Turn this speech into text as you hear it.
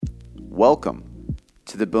Welcome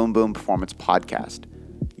to the Boom Boom Performance Podcast,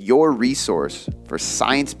 your resource for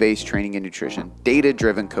science-based training and nutrition,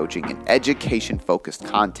 data-driven coaching, and education-focused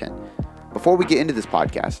content. Before we get into this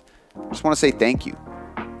podcast, I just want to say thank you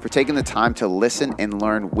for taking the time to listen and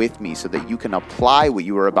learn with me so that you can apply what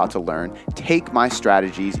you are about to learn, take my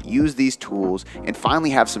strategies, use these tools, and finally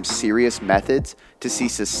have some serious methods to see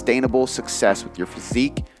sustainable success with your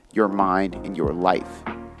physique, your mind, and your life.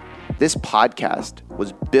 This podcast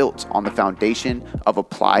was built on the foundation of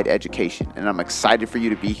applied education, and I'm excited for you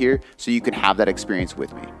to be here so you can have that experience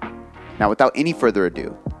with me. Now, without any further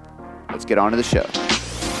ado, let's get on to the show.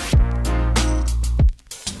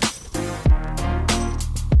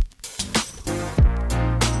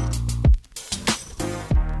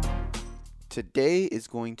 Today is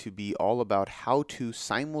going to be all about how to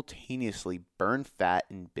simultaneously burn fat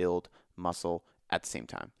and build muscle at the same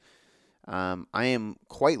time. I am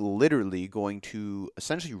quite literally going to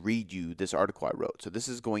essentially read you this article I wrote. So this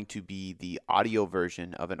is going to be the audio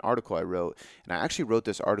version of an article I wrote, and I actually wrote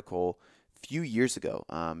this article a few years ago.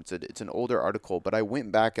 It's an older article, but I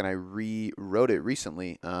went back and I rewrote it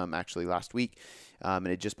recently, actually last week, and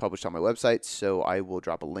it just published on my website. So I will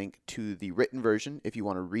drop a link to the written version if you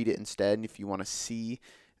want to read it instead, and if you want to see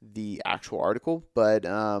the actual article. But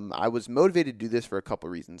I was motivated to do this for a couple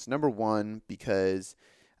of reasons. Number one, because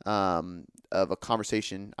of a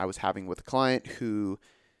conversation I was having with a client who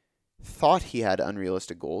thought he had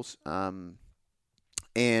unrealistic goals. And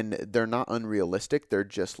they're not unrealistic. They're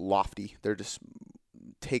just lofty. They're just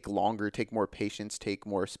take longer, take more patience, take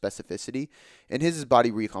more specificity. And his is body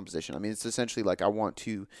recomposition. I mean, it's essentially like I want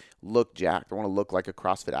to look jacked. I want to look like a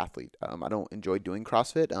CrossFit athlete. I don't enjoy doing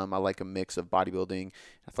CrossFit. I like a mix of bodybuilding,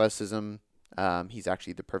 athleticism. He's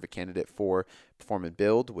actually the perfect candidate for Perform and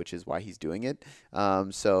Build, which is why he's doing it.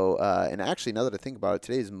 And actually, now that I think about it,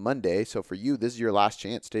 today is Monday. So for you, this is your last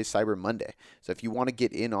chance. Today's Cyber Monday. So if you want to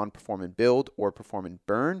get in on Perform and Build or Perform and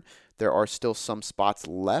Burn, there are still some spots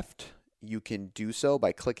left. You can do so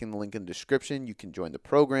by clicking the link in the description. You can join the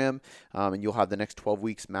program, and you'll have the next 12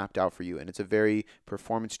 weeks mapped out for you. And it's a very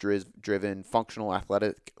performance-driven, functional,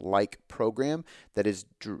 athletic-like program that is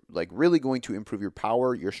really going to improve your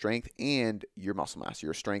power, your strength, and your muscle mass,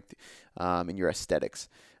 your strength, and your aesthetics.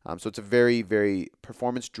 So it's a very, very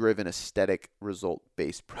performance-driven, aesthetic,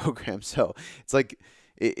 result-based program. So it's like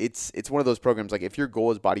it's one of those programs, like if your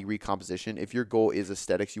goal is body recomposition, if your goal is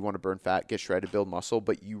aesthetics, you want to burn fat, get shredded, build muscle,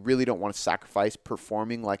 but you really don't want to sacrifice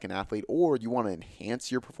performing like an athlete, or you want to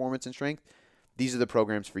enhance your performance and strength, these are the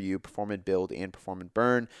programs for you: Perform and Build and Perform and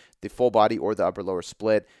Burn, the full body or the upper lower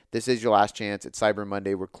split. This is your last chance. It's Cyber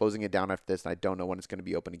Monday. We're closing it down after this, and I don't know when it's going to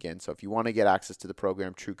be open again. So if you want to get access to the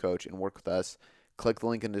program, True Coach, and work with us, click the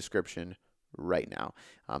link in the description right now.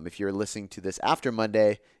 If you're listening to this after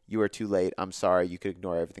Monday, you are too late. I'm sorry. You could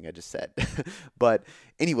ignore everything I just said. But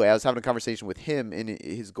anyway, I was having a conversation with him, and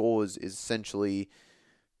his goal is essentially,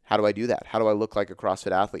 how do I do that? How do I look like a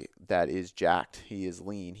CrossFit athlete that is jacked? He is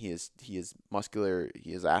lean. He is muscular.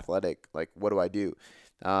 He is athletic. Like, what do I do?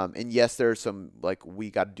 And yes, there's some,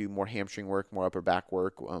 we got to do more hamstring work, more upper back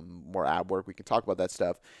work, more ab work. We can talk about that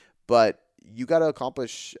stuff. But you got to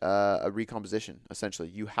accomplish a recomposition, essentially.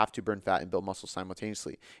 You have to burn fat and build muscle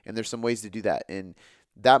simultaneously. And there's some ways to do that. And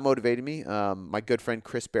that motivated me. My good friend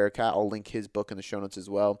Chris Barakat, I'll link his book in the show notes as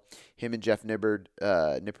well. Him and Jeff Nippard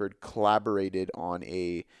collaborated on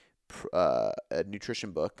a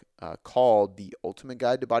nutrition book called The Ultimate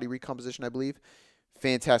Guide to Body Recomposition, I believe.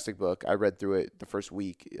 Fantastic book. I read through it the first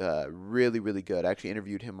week. Really, really good. I actually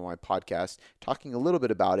interviewed him on my podcast, talking a little bit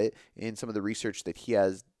about it and some of the research that he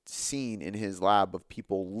has seen in his lab of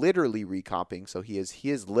people literally recomping. So he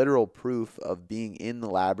has literal proof of being in the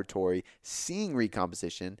laboratory, seeing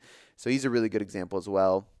recomposition. So he's a really good example as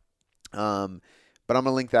well. But I'm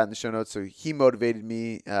going to link that in the show notes. So he motivated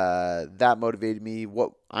me. That motivated me.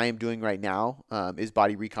 What I am doing right now is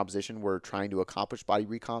body recomposition. We're trying to accomplish body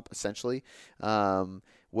recomp, essentially,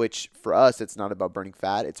 which for us, it's not about burning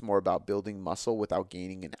fat. It's more about building muscle without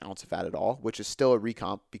gaining an ounce of fat at all, which is still a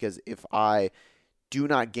recomp, because if I do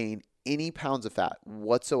not gain any pounds of fat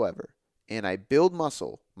whatsoever, and I build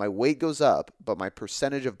muscle, my weight goes up, but my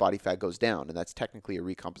percentage of body fat goes down, and that's technically a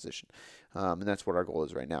recomposition. And that's what our goal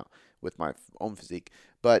is right now with my own physique.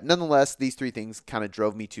 But nonetheless, these three things kind of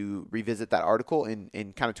drove me to revisit that article and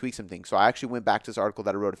kind of tweak some things. So I actually went back to this article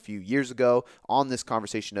that I wrote a few years ago on this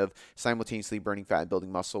conversation of simultaneously burning fat and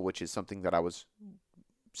building muscle, which is something that I was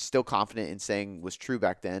still confident in saying was true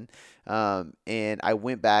back then. And I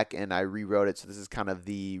went back and I rewrote it. So this is kind of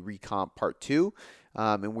the recomp part 2.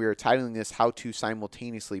 And we're titling this How to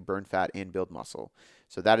Simultaneously Burn Fat and Build Muscle.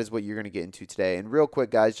 So that is what you're going to get into today. And real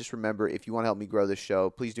quick, guys, just remember, if you want to help me grow this show,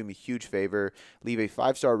 please do me a huge favor. Leave a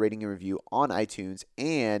 5-star rating and review on iTunes,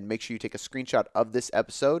 and make sure you take a screenshot of this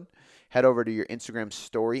episode. Head over to your Instagram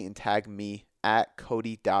story and tag me at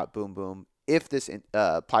Cody.boomboom. If this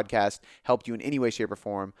podcast helped you in any way, shape, or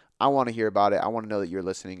form, I want to hear about it. I want to know that you're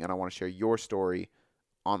listening, and I want to share your story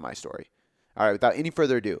on my story. All right, without any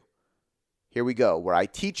further ado, here we go, where I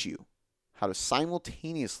teach you how to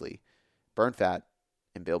simultaneously burn fat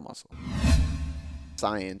and build muscle.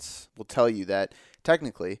 Science will tell you that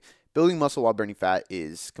technically building muscle while burning fat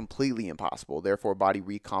is completely impossible. Therefore, body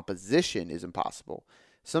recomposition is impossible.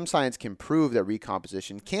 Some science can prove that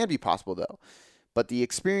recomposition can be possible, though. But the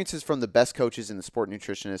experiences from the best coaches and the sport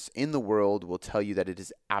nutritionists in the world will tell you that it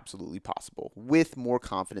is absolutely possible with more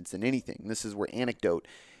confidence than anything. This is where anecdote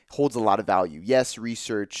holds a lot of value. Yes,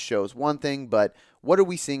 research shows one thing, but what are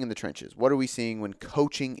we seeing in the trenches? What are we seeing when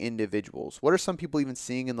coaching individuals? What are some people even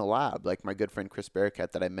seeing in the lab, like my good friend Chris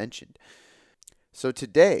Barakat that I mentioned? So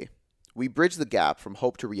today, we bridge the gap from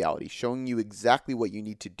hope to reality, showing you exactly what you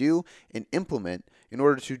need to do and implement in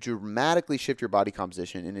order to dramatically shift your body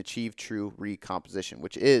composition and achieve true recomposition,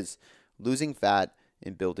 which is losing fat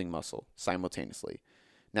and building muscle simultaneously.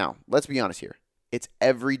 Now, let's be honest here. It's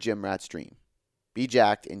every gym rat's dream. Be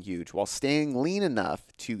jacked and huge while staying lean enough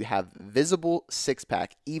to have visible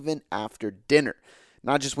six-pack even after dinner.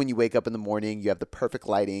 Not just when you wake up in the morning, you have the perfect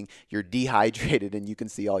lighting, you're dehydrated, and you can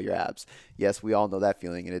see all your abs. Yes, we all know that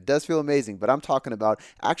feeling, and it does feel amazing, but I'm talking about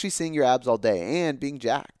actually seeing your abs all day and being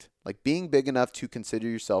jacked. Like being big enough to consider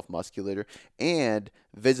yourself muscular and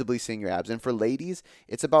visibly seeing your abs. And for ladies,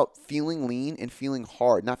 it's about feeling lean and feeling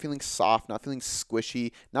hard, not feeling soft, not feeling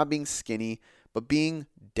squishy, not being skinny, but being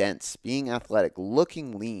dense, being athletic,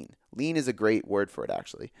 looking lean. Lean is a great word for it,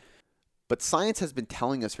 actually. But science has been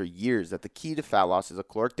telling us for years that the key to fat loss is a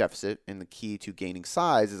caloric deficit and the key to gaining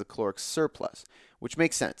size is a caloric surplus, which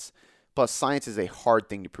makes sense. Plus, science is a hard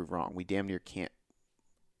thing to prove wrong. We damn near can't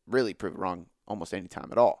really prove it wrong almost any time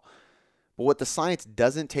at all. But what the science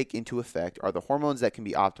doesn't take into effect are the hormones that can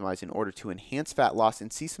be optimized in order to enhance fat loss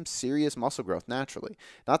and see some serious muscle growth naturally.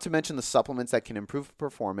 Not to mention the supplements that can improve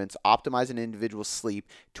performance, optimize an individual's sleep,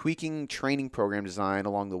 tweaking training program design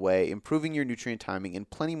along the way, improving your nutrient timing, and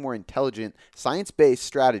plenty more intelligent, science-based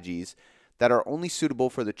strategies that are only suitable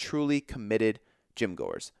for the truly committed gym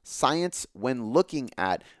goers. Science, when looking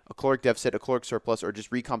at a caloric deficit, a caloric surplus, or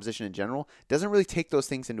just recomposition in general, doesn't really take those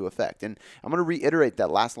things into effect. And I'm going to reiterate that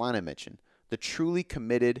last line I mentioned, the truly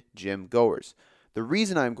committed gym goers. The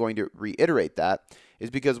reason I'm going to reiterate that is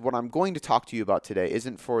because what I'm going to talk to you about today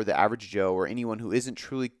isn't for the average Joe or anyone who isn't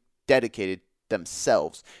truly dedicated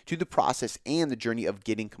themselves to the process and the journey of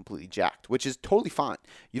getting completely jacked, which is totally fine.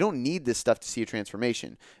 You don't need this stuff to see a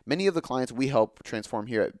transformation. Many of the clients we help transform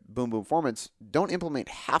here at Boom Boom Performance don't implement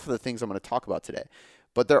half of the things I'm going to talk about today.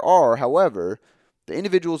 But there are, however, the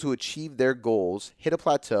individuals who achieve their goals, hit a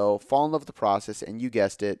plateau, fall in love with the process, and you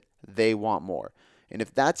guessed it, they want more. And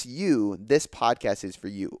if that's you, this podcast is for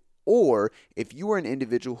you. Or if you are an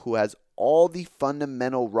individual who has all the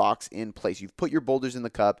fundamental rocks in place, you've put your boulders in the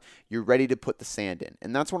cup, you're ready to put the sand in.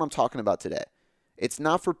 And that's what I'm talking about today. It's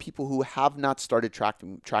not for people who have not started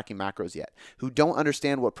tracking macros yet, who don't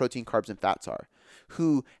understand what protein, carbs, and fats are,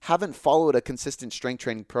 who haven't followed a consistent strength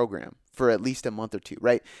training program for at least a month or two,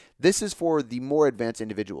 right? This is for the more advanced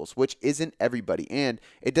individuals, which isn't everybody. And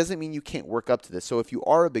it doesn't mean you can't work up to this. So if you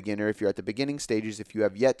are a beginner, if you're at the beginning stages, if you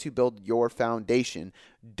have yet to build your foundation,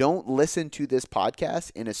 don't listen to this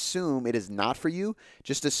podcast and assume it is not for you.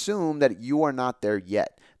 Just assume that you are not there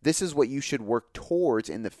yet. This is what you should work towards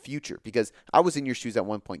in the future, because I was in your shoes at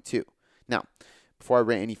one point too. Now, before I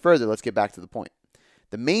rant any further, let's get back to the point.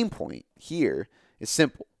 The main point here is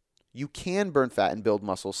simple. You can burn fat and build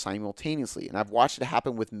muscle simultaneously, and I've watched it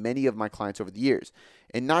happen with many of my clients over the years,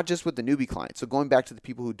 and not just with the newbie clients. So going back to the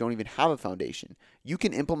people who don't even have a foundation, you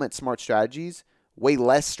can implement smart strategies, way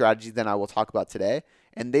less strategies than I will talk about today,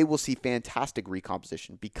 and they will see fantastic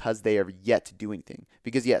recomposition because they are yet to do anything.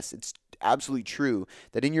 Because yes, it's absolutely true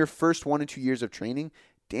that in your first 1 to 2 years of training,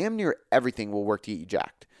 damn near everything will work to get you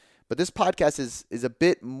jacked. But this podcast is a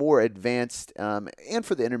bit more advanced and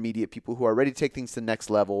for the intermediate people who are ready to take things to the next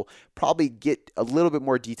level, probably get a little bit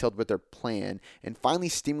more detailed with their plan and finally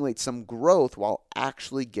stimulate some growth while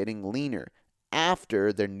actually getting leaner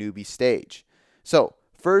after their newbie stage. So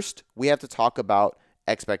first, we have to talk about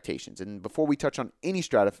expectations. And before we touch on any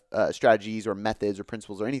strategies or methods or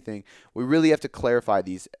principles or anything, we really have to clarify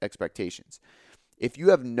these expectations. If you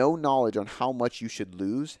have no knowledge on how much you should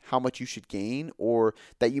lose, how much you should gain, or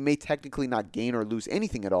that you may technically not gain or lose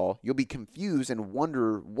anything at all, you'll be confused and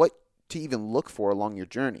wonder what to even look for along your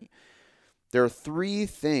journey. There are three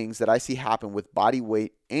things that I see happen with body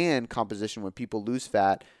weight and composition when people lose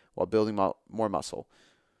fat while building more muscle.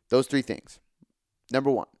 Those three things.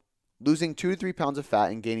 Number one, losing 2 to 3 pounds of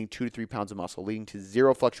fat and gaining 2 to 3 pounds of muscle, leading to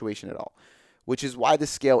zero fluctuation at all, which is why the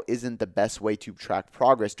scale isn't the best way to track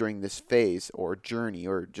progress during this phase or journey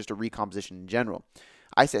or just a recomposition in general.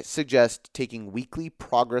 I suggest taking weekly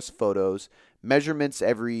progress photos, measurements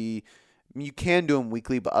you can do them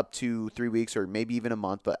weekly, but up to 3 weeks or maybe even a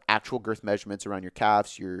month, but actual girth measurements around your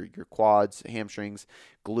calves, your quads, hamstrings,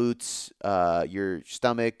 glutes, your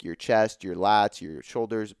stomach, your chest, your lats, your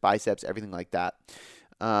shoulders, biceps, everything like that.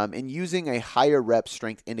 And using a higher rep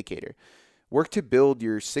strength indicator. Work to build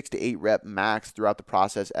your 6 to 8 rep max throughout the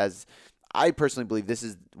process, as I personally believe this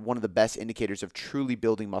is one of the best indicators of truly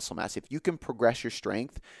building muscle mass. If you can progress your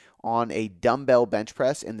strength on a dumbbell bench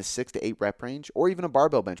press in the 6 to 8 rep range, or even a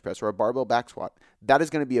barbell bench press or a barbell back squat, that is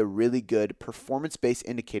going to be a really good performance-based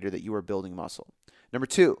indicator that you are building muscle. Number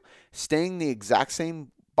 2, staying the exact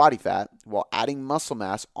same body fat while adding muscle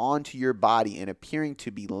mass onto your body and appearing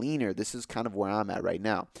to be leaner. This is kind of where I'm at right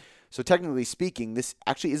now. So technically speaking, this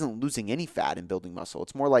actually isn't losing any fat and building muscle.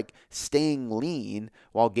 It's more like staying lean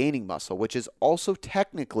while gaining muscle, which is also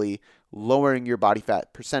technically lowering your body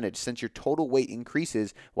fat percentage, since your total weight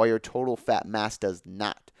increases while your total fat mass does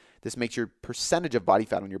not. This makes your percentage of body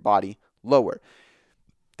fat on your body lower.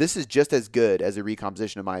 This is just as good as a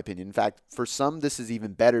recomposition, in my opinion. In fact, for some, this is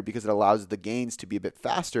even better because it allows the gains to be a bit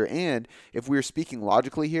faster. And if we're speaking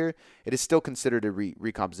logically here, it is still considered a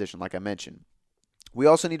recomposition, like I mentioned. We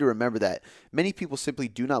also need to remember that many people simply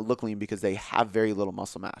do not look lean because they have very little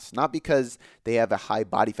muscle mass, not because they have a high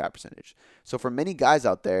body fat percentage. So for many guys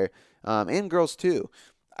out there, and girls too,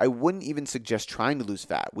 I wouldn't even suggest trying to lose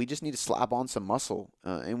fat. We just need to slap on some muscle.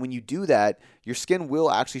 And when you do that, your skin will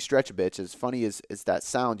actually stretch a bit. As funny as that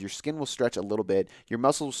sounds, your skin will stretch a little bit. Your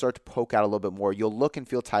muscles will start to poke out a little bit more. You'll look and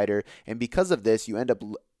feel tighter. And because of this, you end up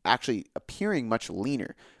actually appearing much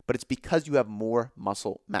leaner. But it's because you have more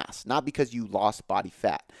muscle mass, not because you lost body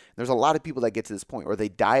fat. There's a lot of people that get to this point, or they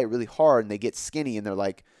diet really hard and they get skinny and they're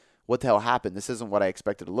like, what the hell happened? This isn't what I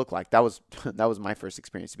expected to look like. That was my first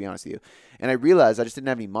experience, to be honest with you. And I realized I just didn't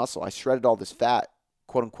have any muscle. I shredded all this fat,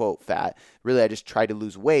 quote unquote fat. Really, I just tried to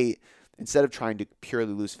lose weight instead of trying to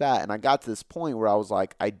purely lose fat. And I got to this point where I was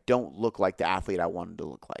like, I don't look like the athlete I wanted to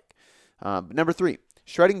look like. But number 3,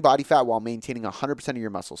 shredding body fat while maintaining 100% of your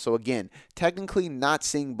muscle. So again, technically not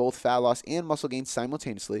seeing both fat loss and muscle gain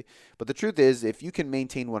simultaneously. But the truth is, if you can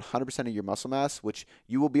maintain 100% of your muscle mass, which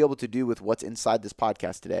you will be able to do with what's inside this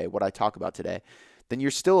podcast today, what I talk about today, then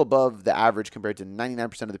you're still above the average compared to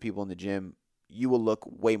 99% of the people in the gym. You will look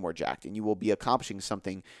way more jacked and you will be accomplishing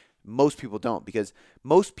something most people don't, because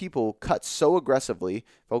most people cut so aggressively,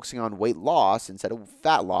 focusing on weight loss instead of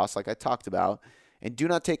fat loss, like I talked about, and do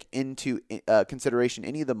not take into consideration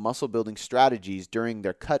any of the muscle building strategies during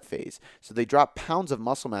their cut phase. So they drop pounds of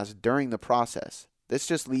muscle mass during the process. This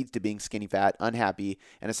just leads to being skinny fat, unhappy,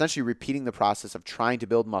 and essentially repeating the process of trying to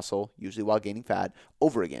build muscle, usually while gaining fat,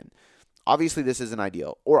 over again. Obviously, this isn't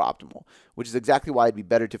ideal or optimal, which is exactly why it'd be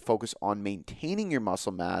better to focus on maintaining your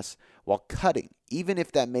muscle mass while cutting, even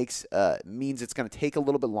if that means it's going to take a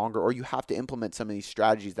little bit longer, or you have to implement some of these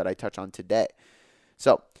strategies that I touch on today.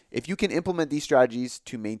 So if you can implement these strategies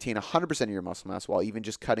to maintain 100% of your muscle mass while even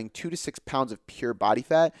just cutting 2 to 6 pounds of pure body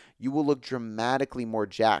fat, you will look dramatically more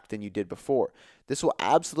jacked than you did before. This will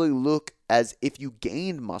absolutely look as if you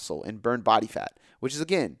gained muscle and burned body fat, which is,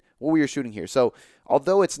 again, what we are shooting here. So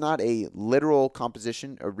although it's not a literal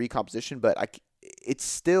composition or recomposition, but it's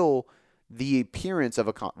still the appearance of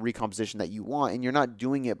a recomposition that you want, and you're not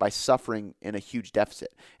doing it by suffering in a huge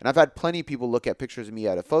deficit. And I've had plenty of people look at pictures of me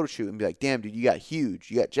at a photo shoot and be like, damn, dude, you got huge,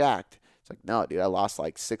 you got jacked. It's like, no, dude, I lost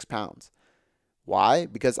like 6 pounds. Why?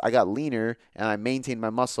 Because I got leaner and I maintained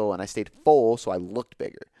my muscle and I stayed full, so I looked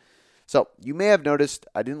bigger. So you may have noticed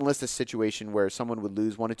I didn't list a situation where someone would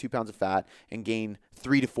lose 1 to 2 pounds of fat and gain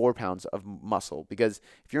 3 to 4 pounds of muscle, because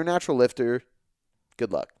if you're a natural lifter,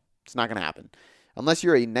 good luck. It's not going to happen. Unless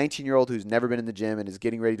you're a 19-year-old who's never been in the gym and is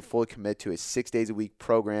getting ready to fully commit to a 6 days a week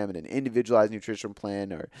program and an individualized nutrition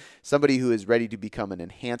plan, or somebody who is ready to become an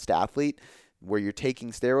enhanced athlete where you're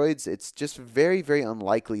taking steroids, it's just very, very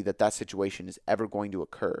unlikely that situation is ever going to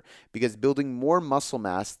occur, because building more muscle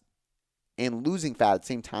mass and losing fat at the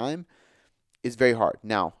same time is very hard.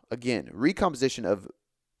 Now, again, recomposition of,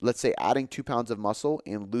 let's say, adding 2 pounds of muscle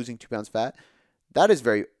and losing 2 pounds of fat, that is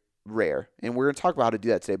very rare, and we're going to talk about how to do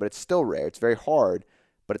that today, but it's still rare. It's very hard,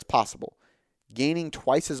 but it's possible. Gaining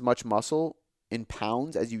twice as much muscle in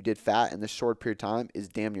pounds as you did fat in this short period of time is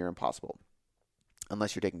damn near impossible,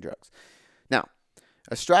 unless you're taking drugs. Now,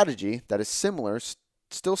 a strategy that is similar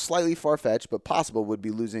still slightly far-fetched, but possible, would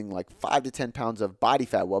be losing like 5 to 10 pounds of body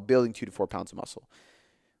fat while building 2 to 4 pounds of muscle.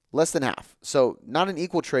 Less than half. So not an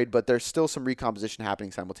equal trade, but there's still some recomposition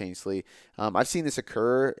happening simultaneously. I've seen this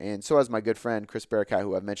occur, and so has my good friend Chris Barakat,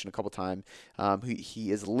 who I've mentioned a couple times.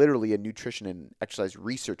 He is literally a nutrition and exercise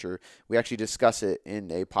researcher. We actually discuss it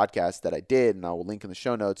in a podcast that I did, and I will link in the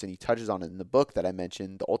show notes, and he touches on it in the book that I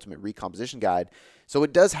mentioned, The Ultimate Recomposition Guide. So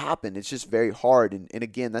it does happen. It's just very hard, and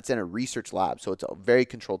again, that's in a research lab, so it's a very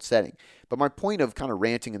controlled setting. But my point of kind of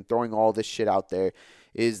ranting and throwing all this shit out there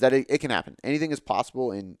is that it can happen. Anything is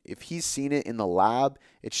possible, and if he's seen it in the lab,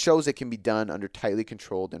 it shows it can be done under tightly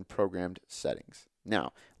controlled and programmed settings.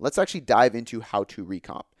 Now, let's actually dive into how to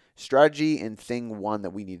recomp. Strategy and thing one that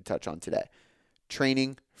we need to touch on today.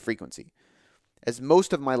 Training frequency. As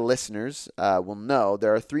most of my listeners will know,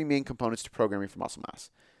 there are 3 main components to programming for muscle mass.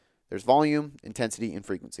 There's volume, intensity, and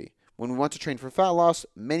frequency. When we want to train for fat loss,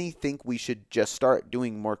 many think we should just start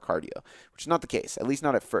doing more cardio, which is not the case, at least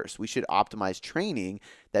not at first. We should optimize training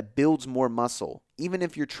that builds more muscle, even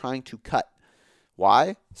if you're trying to cut.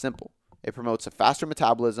 Why? Simple. It promotes a faster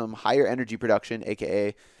metabolism, higher energy production,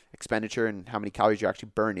 aka expenditure and how many calories you're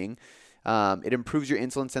actually burning. It improves your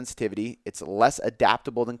insulin sensitivity. It's less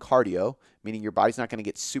adaptable than cardio, meaning your body's not going to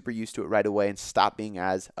get super used to it right away and stop being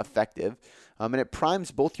as effective. And it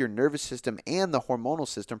primes both your nervous system and the hormonal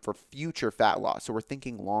system for future fat loss. So we're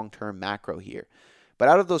thinking long-term macro here. But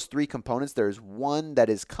out of those 3 components, there's one that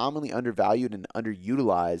is commonly undervalued and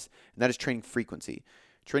underutilized, and that is training frequency.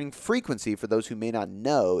 Training frequency, for those who may not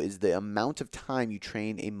know, is the amount of time you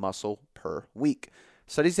train a muscle per week.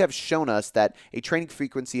 Studies have shown us that a training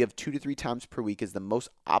frequency of 2 to 3 times per week is the most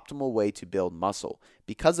optimal way to build muscle.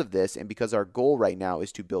 Because of this, and because our goal right now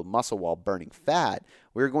is to build muscle while burning fat,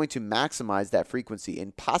 we're going to maximize that frequency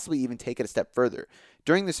and possibly even take it a step further.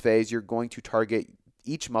 During this phase, you're going to target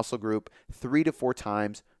each muscle group 3 to 4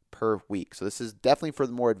 times per week. So this is definitely for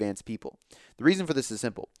the more advanced people. The reason for this is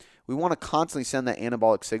simple. We want to constantly send that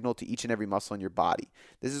anabolic signal to each and every muscle in your body.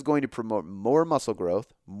 This is going to promote more muscle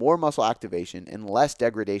growth, more muscle activation, and less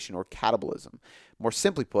degradation or catabolism. More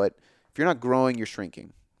simply put, if you're not growing, you're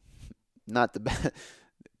shrinking. Not the best,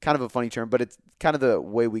 kind of a funny term, but it's kind of the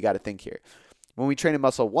way we got to think here. When we train a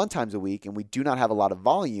muscle 1 time a week and we do not have a lot of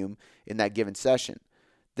volume in that given session,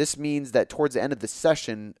 this means that towards the end of the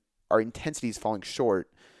session, our intensity is falling short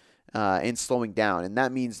and slowing down, and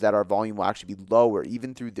that means that our volume will actually be lower,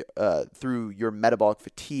 even through your metabolic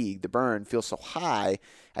fatigue. The burn feels so high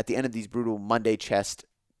at the end of these brutal Monday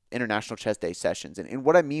International Chest Day sessions. And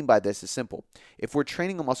what I mean by this is simple. If we're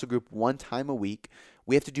training a muscle group 1 time a week,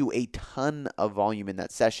 we have to do a ton of volume in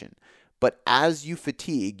that session. But as you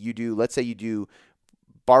fatigue, let's say you do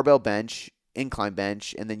barbell bench, incline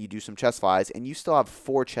bench, and then you do some chest flies, and you still have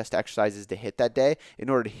 4 chest exercises to hit that day in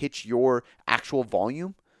order to hit your actual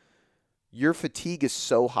volume. Your fatigue is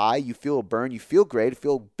so high, you feel a burn, you feel great, you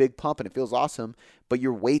feel a big pump, and it feels awesome, but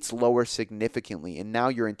your weight's lower significantly, and now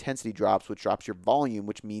your intensity drops, which drops your volume,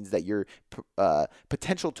 which means that your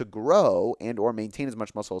potential to grow and or maintain as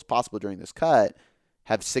much muscle as possible during this cut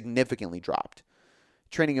have significantly dropped.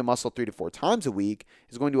 Training a muscle 3 to 4 times a week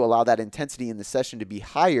is going to allow that intensity in the session to be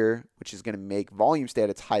higher, which is going to make volume stay at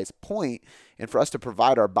its highest point, and for us to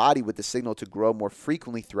provide our body with the signal to grow more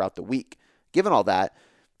frequently throughout the week. Given all that,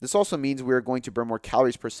 this also means we are going to burn more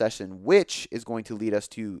calories per session, which is going to lead us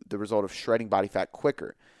to the result of shredding body fat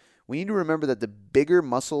quicker. We need to remember that the bigger the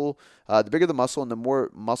muscle and the more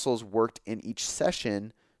muscles worked in each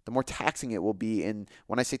session, the more taxing it will be. And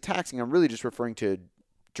when I say taxing, I'm really just referring to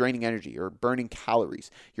draining energy or burning calories.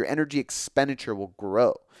 Your energy expenditure will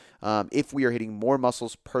grow if we are hitting more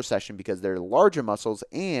muscles per session because they're larger muscles,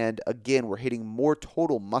 and again, we're hitting more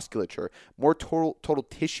total musculature, more total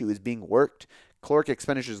tissue is being worked. Caloric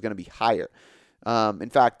expenditure is going to be higher. In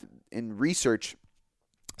fact, in research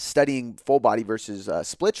studying full body versus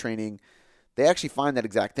split training, they actually find that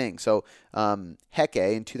exact thing. So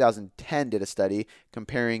Hecke in 2010 did a study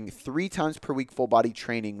comparing 3 times per week full body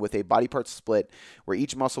training with a body part split where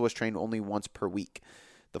each muscle was trained only once per week.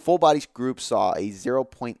 The full body group saw a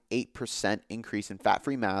 0.8% increase in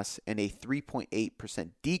fat-free mass and a 3.8%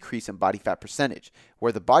 decrease in body fat percentage,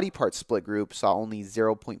 where the body part split group saw only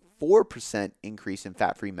 0.4% increase in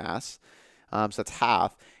fat-free mass, so that's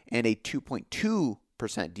half, and a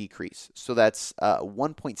 2.2% decrease. So that's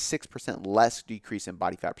 1.6% less decrease in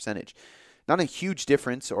body fat percentage. Not a huge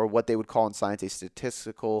difference, or what they would call in science a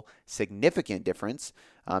statistically significant difference,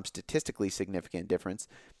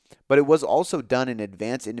 but it was also done in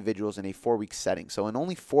advanced individuals in a 4-week setting. So in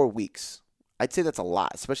only 4 weeks, I'd say that's a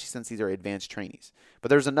lot, especially since these are advanced trainees. But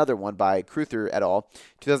there's another one by Cruther et al.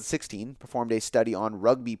 2016 performed a study on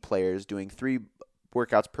rugby players doing 3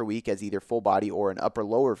 workouts per week as either full body or an upper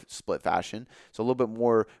lower split fashion. So a little bit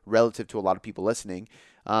more relative to a lot of people listening.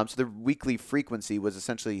 So the weekly frequency was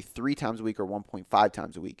essentially 3 times a week or 1.5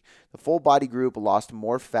 times a week. The full body group lost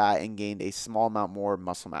more fat and gained a small amount more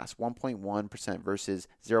muscle mass, 1.1% versus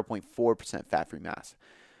 0.4% fat-free mass.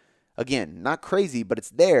 Again, not crazy, but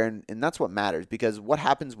it's there, and that's what matters, because what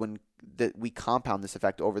happens when we compound this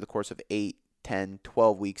effect over the course of 8, 10,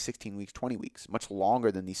 12 weeks, 16 weeks, 20 weeks, much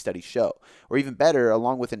longer than these studies show. Or even better,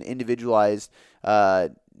 along with an individualized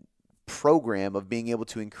program of being able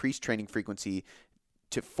to increase training frequency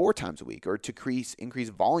to 4 times a week, or to increase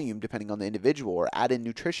volume depending on the individual, or add in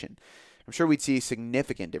nutrition. I'm sure we'd see a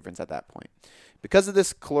significant difference at that point. Because of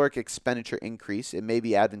this caloric expenditure increase, it may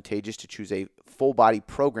be advantageous to choose a full body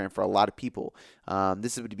program for a lot of people.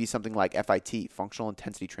 This would be something like FIT, Functional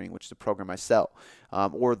Intensity Training, which is a program I sell,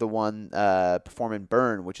 or the one Perform and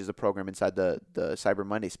Burn, which is a program inside the Cyber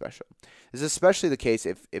Monday special. This is especially the case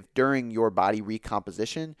if during your body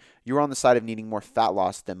recomposition, you're on the side of needing more fat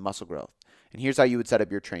loss than muscle growth. And here's how you would set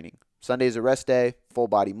up your training. Sunday is a rest day, full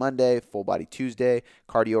body Monday, full body Tuesday,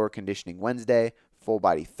 cardio or conditioning Wednesday, full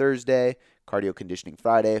body Thursday, cardio conditioning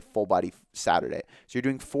Friday, full body Saturday. So you're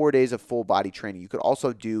doing 4 days of full body training. You could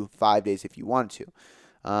also do 5 days if you wanted to.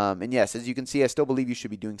 And yes, as you can see, I still believe you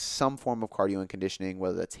should be doing some form of cardio and conditioning,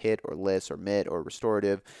 whether that's HIIT or LISS or MIT or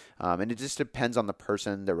restorative. And it just depends on the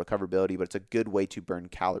person, their recoverability, but it's a good way to burn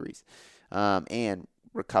calories and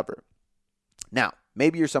recover. Now,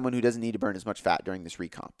 maybe you're someone who doesn't need to burn as much fat during this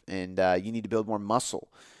recomp, and you need to build more muscle.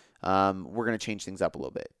 We're going to change things up a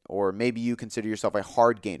little bit. Or maybe you consider yourself a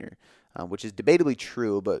hard gainer, which is debatably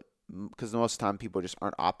true, but because most of the time people just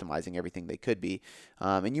aren't optimizing everything they could be.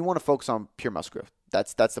 And you want to focus on pure muscle growth.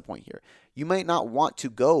 That's the point here. You might not want to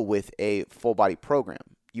go with a full body program.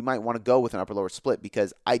 You might want to go with an upper lower split,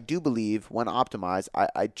 because I do believe when optimized,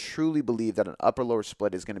 I truly believe that an upper lower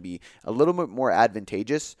split is going to be a little bit more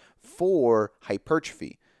advantageous for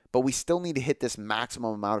hypertrophy. But we still need to hit this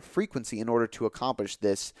maximum amount of frequency in order to accomplish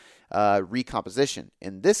this recomposition.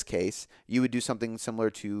 In this case, you would do something similar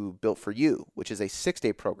to Built for You, which is a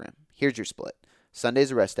 6-day program. Here's your split.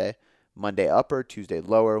 Sunday's a rest day. Monday upper, Tuesday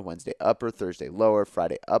lower, Wednesday upper, Thursday lower,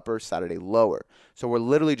 Friday upper, Saturday lower. So we're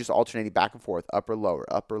literally just alternating back and forth, upper, lower,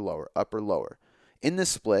 upper, lower, upper, lower. In this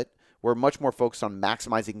split, we're much more focused on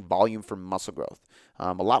maximizing volume for muscle growth,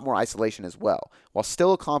 a lot more isolation as well, while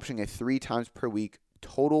still accomplishing a 3 times per week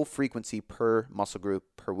total frequency per muscle group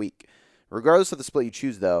per week. Regardless of the split you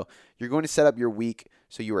choose, though, you're going to set up your week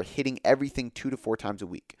so you are hitting everything 2 to 4 times a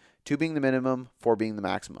week, 2 being the minimum, 4 being the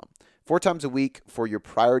maximum. 4 times a week for your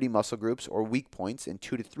priority muscle groups or weak points, and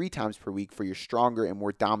 2 to 3 times per week for your stronger and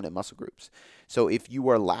more dominant muscle groups. So if you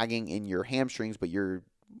are lagging in your hamstrings, but you're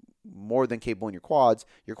more than capable in your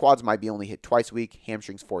quads might be only hit twice a week,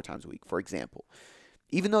 hamstrings 4 times a week, for example.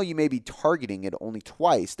 Even though you may be targeting it only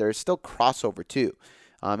twice, there is still crossover too.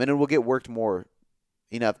 And it will get worked more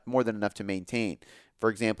than enough to maintain. For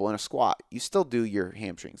example, in a squat, you still do your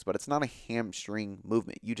hamstrings, but it's not a hamstring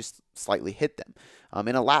movement. You just slightly hit them.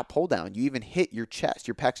 In a lat pull down, you even hit your chest,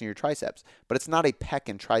 your pecs, and your triceps, but it's not a pec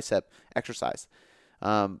and tricep exercise.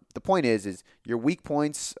 The point is your weak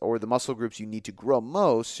points or the muscle groups you need to grow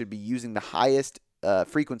most should be using the highest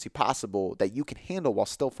frequency possible that you can handle while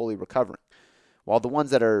still fully recovering, while the ones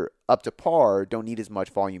that are up to par don't need as much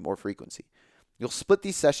volume or frequency. You'll split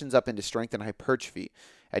these sessions up into strength and hypertrophy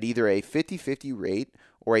at either a 50-50 rate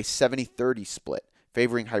or a 70-30 split,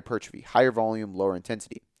 favoring hypertrophy, higher volume, lower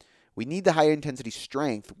intensity. We need the higher intensity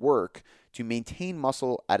strength work to maintain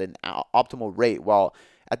muscle at an optimal rate, while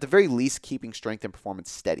at the very least keeping strength and performance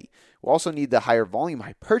steady. We'll also need the higher volume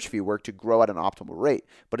hypertrophy work to grow at an optimal rate,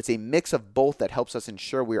 but it's a mix of both that helps us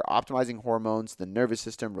ensure we are optimizing hormones, the nervous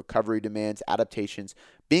system, recovery demands, adaptations,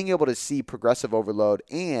 being able to see progressive overload,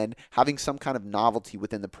 and having some kind of novelty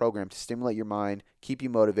within the program to stimulate your mind, keep you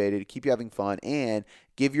motivated, keep you having fun, and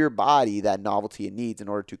give your body that novelty it needs in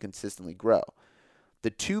order to consistently grow. The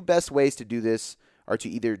 2 best ways to do this are to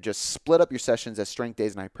either just split up your sessions as strength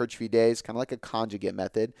days and hypertrophy days, kind of like a conjugate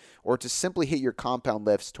method, or to simply hit your compound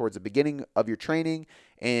lifts towards the beginning of your training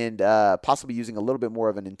and possibly using a little bit more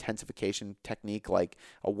of an intensification technique like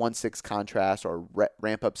a 1-6 contrast or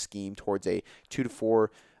ramp up scheme towards a 2 to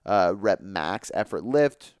 4 rep max effort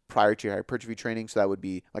lift prior to your hypertrophy training. So that would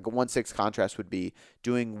be like a 1-6 contrast would be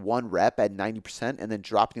doing 1 rep at 90% and then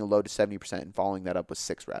dropping a load to 70% and following that up with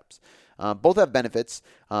 6 reps. Both have benefits.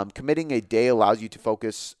 Committing a day allows you to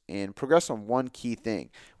focus and progress on one key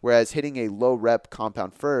thing, whereas hitting a low rep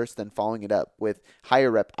compound first, then following it up with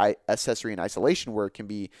higher rep accessory and isolation work can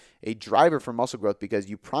be a driver for muscle growth because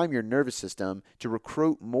you prime your nervous system to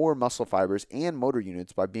recruit more muscle fibers and motor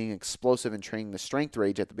units by being explosive and training the strength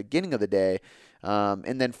range at the beginning of the day,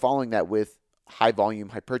 and then following that with high volume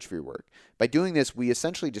hypertrophy work. By doing this, we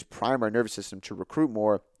essentially just prime our nervous system to recruit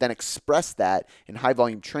more, then express that in high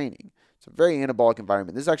volume training. It's a very anabolic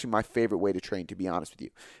environment. This is actually my favorite way to train, to be honest with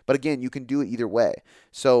you. But again, you can do it either way.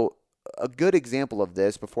 So a good example of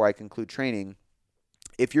this before I conclude training,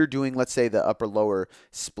 if you're doing, let's say, the upper lower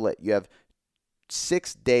split, you have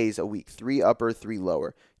 6 days a week, 3 upper, 3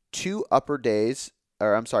 lower, 2 upper days,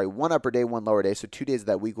 or I'm sorry, 1 upper day, 1 lower day. So 2 days of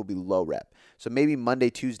that week will be low rep. So maybe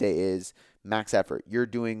Monday, Tuesday is max effort. You're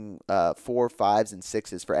doing 4, 5s, and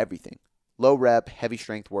 6s for everything. Low rep, heavy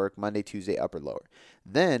strength work, Monday, Tuesday, upper, lower.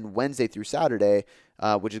 Then Wednesday through Saturday,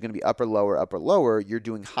 which is going to be upper, lower, you're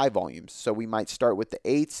doing high volumes. So we might start with the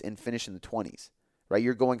 8s and finish in the 20s, right?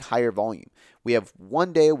 You're going higher volume. We have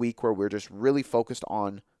 1 day a week where we're just really focused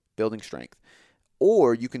on building strength.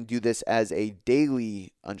 Or you can do this as a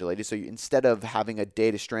daily undulated. So instead of having a day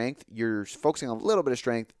to strength, you're focusing on a little bit of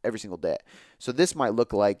strength every single day. So this might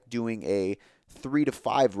look like doing a 3 to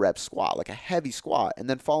 5 rep squat, like a heavy squat, and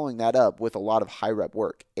then following that up with a lot of high rep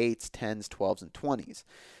work, 8s, 10s, 12s, and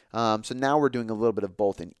 20s. So now we're doing a little bit of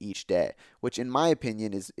both in each day, which in my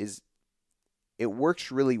opinion is it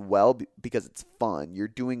works really well because it's fun. You're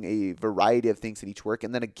doing a variety of things in each work,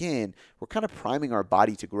 and then again, we're kind of priming our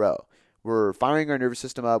body to grow. We're firing our nervous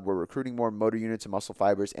system up, we're recruiting more motor units and muscle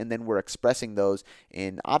fibers, and then we're expressing those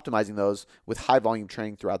and optimizing those with high volume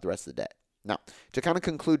training throughout the rest of the day. Now, to kind of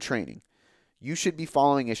conclude training, you should be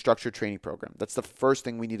following a structured training program. That's the first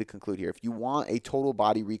thing we need to conclude here. If you want a total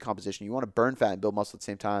body recomposition, you want to burn fat and build muscle at the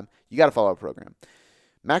same time, you got to follow a program.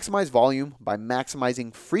 Maximize volume by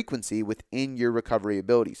maximizing frequency within your recovery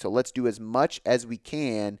ability. So let's do as much as we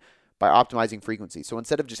can by optimizing frequency. So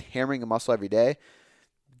instead of just hammering a muscle every day,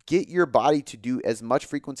 get your body to do as much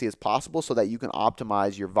frequency as possible so that you can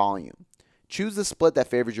optimize your volume. Choose the split that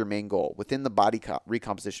favors your main goal within the body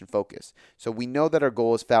recomposition focus. So we know that our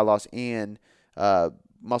goal is fat loss and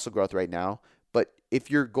muscle growth right now, but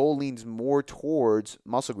if your goal leans more towards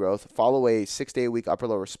muscle growth, follow a 6-day-a-week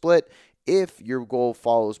upper-lower split. If your goal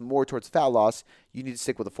follows more towards fat loss, you need to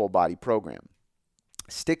stick with a full body program.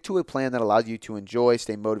 Stick to a plan that allows you to enjoy,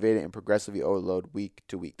 stay motivated, and progressively overload week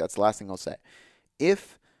to week. That's the last thing I'll say.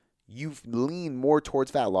 If you lean more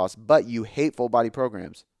towards fat loss, but you hate full body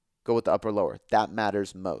programs, go with the upper lower. That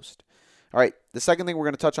matters most. All right, the second thing we're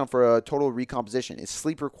going to touch on for a total recomposition is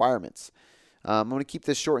sleep requirements. I'm going to keep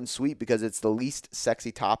this short and sweet because it's the least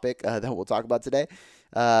sexy topic that we'll talk about today.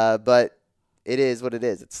 But it is what it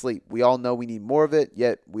is. It's sleep. We all know we need more of it,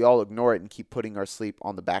 yet we all ignore it and keep putting our sleep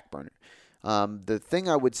on the back burner. The thing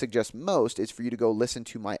I would suggest most is for you to go listen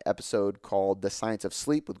to my episode called The Science of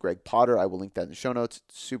Sleep with Greg Potter. I will link that in the show notes.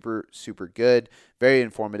 Super, super good, very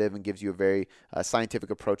informative, and gives you a very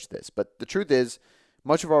scientific approach to this. But the truth is,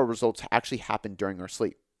 much of our results actually happen during our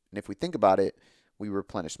sleep. And if we think about it, we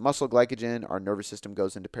replenish muscle glycogen, our nervous system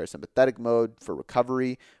goes into parasympathetic mode for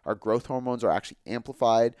recovery, our growth hormones are actually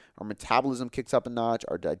amplified, our metabolism kicks up a notch,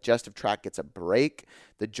 our digestive tract gets a break,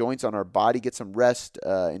 the joints on our body get some rest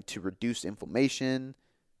and to reduce inflammation.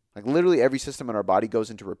 Like literally every system in our body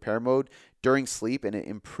goes into repair mode during sleep and it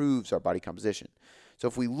improves our body composition. So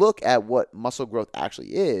if we look at what muscle growth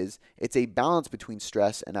actually is, it's a balance between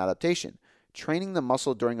stress and adaptation. Training the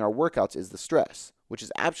muscle during our workouts is the stress, which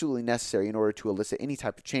is absolutely necessary in order to elicit any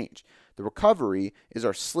type of change. The recovery is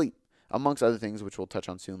our sleep, amongst other things, which we'll touch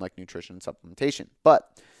on soon, like nutrition and supplementation.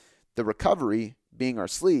 But the recovery being our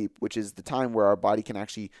sleep, which is the time where our body can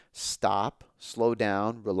actually stop, slow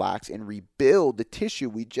down, relax, and rebuild the tissue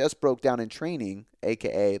we just broke down in training,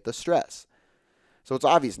 aka the stress. So it's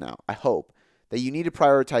obvious now, I hope, that you need to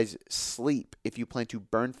prioritize sleep if you plan to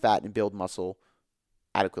burn fat and build muscle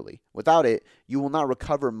adequately. Without it, you will not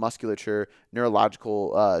recover musculature,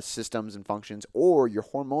 neurological systems and functions, or your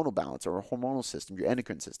hormonal balance or hormonal system, your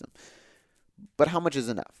endocrine system. But how much is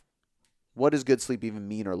enough? What does good sleep even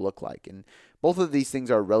mean or look like? And both of these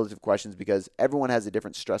things are relative questions because everyone has a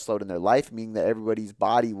different stress load in their life, meaning that everybody's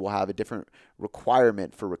body will have a different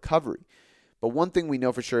requirement for recovery. But one thing we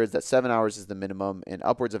know for sure is that 7 hours is the minimum and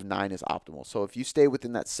upwards of 9 is optimal. So if you stay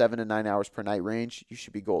within that 7 to 9 hours per night range, you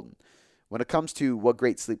should be golden. When it comes to what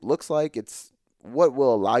great sleep looks like, it's what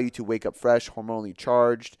will allow you to wake up fresh, hormonally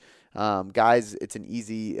charged. Guys, it's an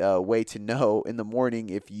easy way to know in the morning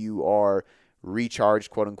if you are recharged,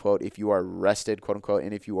 quote unquote, if you are rested, quote unquote,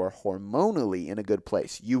 and if you are hormonally in a good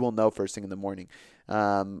place. You will know first thing in the morning.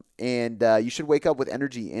 And you should wake up with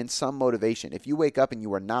energy and some motivation. If you wake up and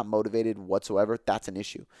you are not motivated whatsoever, that's an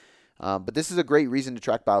issue. But this is a great reason to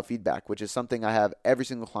track biofeedback, which is something I have every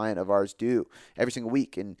single client of ours do every single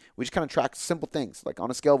week. And we just kind of track simple things like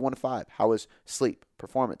on a scale of 1 to 5, how is sleep,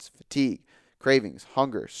 performance, fatigue, cravings,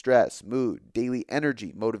 hunger, stress, mood, daily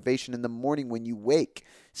energy, motivation in the morning when you wake,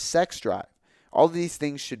 sex drive. All of these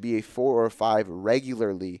things should be a 4 or a 5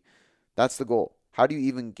 regularly. That's the goal. How do you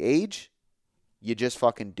even gauge? You just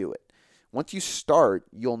fucking do it. Once you start,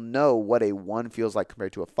 you'll know what a 1 feels like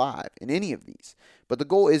compared to a 5 in any of these. But the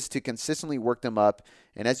goal is to consistently work them up.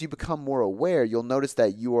 And as you become more aware, you'll notice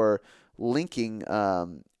that you are linking,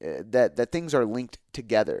 that things are linked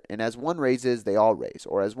together. And as one raises, they all raise.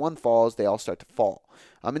 Or as one falls, they all start to fall.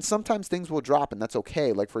 And sometimes things will drop, and that's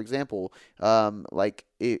okay. Like, for example, like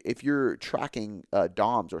if you're tracking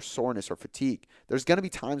DOMs or soreness or fatigue, there's going to be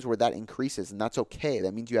times where that increases, and that's okay.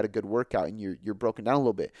 That means you had a good workout and you're broken down a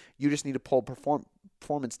little bit. You just need to pull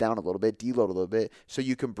performance down a little bit, deload a little bit, so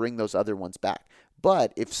you can bring those other ones back.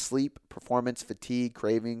 But if sleep, performance, fatigue,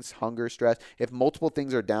 cravings, hunger, stress, if multiple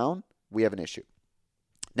things are down, we have an issue.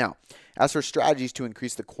 Now, as for strategies to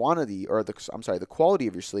increase the quality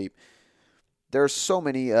of your sleep, there are so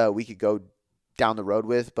many we could go down the road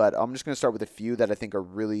with, but I'm just going to start with a few that I think are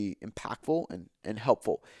really impactful and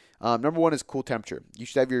helpful. Number 1 is cool temperature. You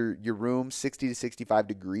should have your room 60 to 65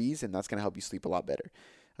 degrees, and that's going to help you sleep a lot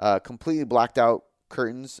better. Completely blacked out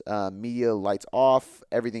curtains, media lights off,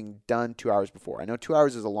 everything done 2 hours before. I know 2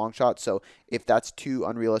 hours is a long shot, so if that's too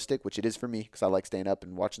unrealistic, which it is for me because I like staying up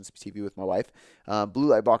and watching some TV with my wife, blue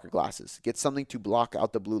light blocker glasses. Get something to block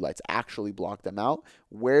out the blue lights. Actually block them out.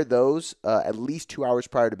 Wear those at least 2 hours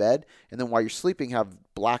prior to bed, and then while you're sleeping, have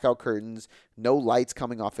blackout curtains, no lights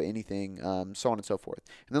coming off of anything, so on and so forth.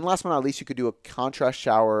 And then last but not least, you could do a contrast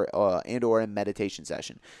shower and or a meditation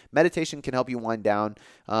session. Meditation can help you wind down.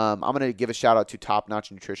 I'm going to give a shout out to Top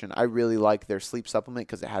Notch Nutrition. I really like their sleep supplement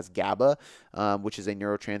because it has GABA, which is a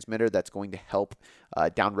neurotransmitter that's going to help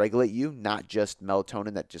downregulate you, not just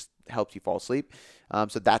melatonin that just helps you fall asleep.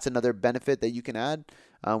 So that's another benefit that you can add,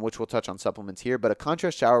 which we'll touch on supplements here. But a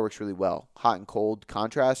contrast shower works really well. Hot and cold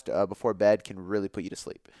contrast before bed can really put you to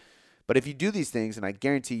sleep. But if you do these things, and I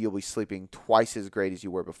guarantee you'll be sleeping twice as great as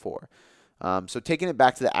you were before. So taking it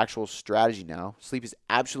back to the actual strategy now, sleep is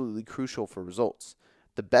absolutely crucial for results.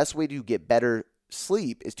 The best way to get better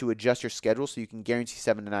sleep is to adjust your schedule so you can guarantee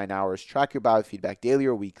 7 to 9 hours, track your biofeedback daily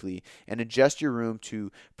or weekly, and adjust your room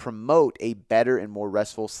to promote a better and more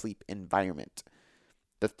restful sleep environment.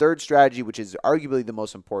 The third strategy, which is arguably the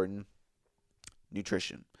most important,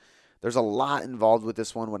 nutrition. There's a lot involved with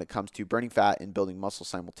this one when it comes to burning fat and building muscle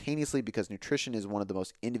simultaneously because nutrition is one of the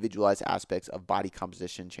most individualized aspects of body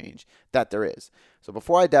composition change that there is. So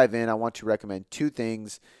before I dive in, I want to recommend 2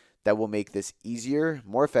 things that will make this easier,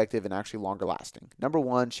 more effective, and actually longer lasting. Number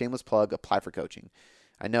 1, shameless plug, apply for coaching.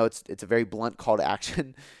 I know it's a very blunt call to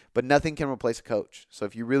action, but nothing can replace a coach. So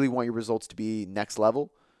if you really want your results to be next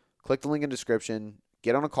level, click the link in the description,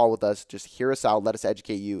 get on a call with us, just hear us out, let us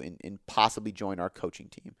educate you, and possibly join our coaching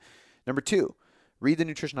team. Number 2, read the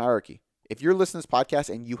nutrition hierarchy. If you're listening to this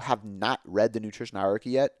podcast and you have not read the nutrition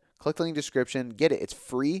hierarchy yet, click the link in the description, get it. It's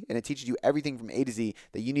free, and it teaches you everything from A to Z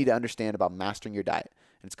that you need to understand about mastering your diet.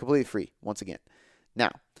 And it's completely free, once again.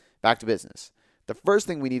 Now, back to business. The first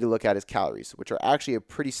thing we need to look at is calories, which are actually a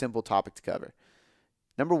pretty simple topic to cover.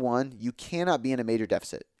 Number 1, you cannot be in a major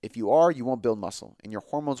deficit. If you are, you won't build muscle, and your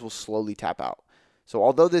hormones will slowly tap out. So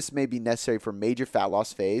although this may be necessary for major fat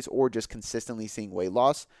loss phase or just consistently seeing weight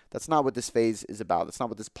loss, that's not what this phase is about. That's not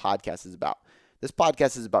what this podcast is about. This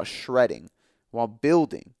podcast is about shredding while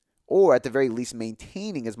building, or at the very least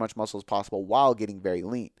maintaining as much muscle as possible while getting very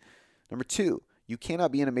lean. Number 2, you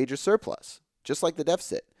cannot be in a major surplus, just like the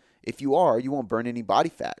deficit. If you are, you won't burn any body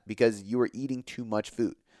fat because you are eating too much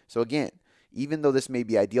food. So again, even though this may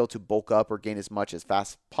be ideal to bulk up or gain as much as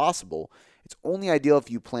fast as possible, it's only ideal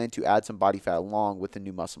if you plan to add some body fat along with the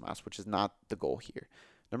new muscle mass, which is not the goal here.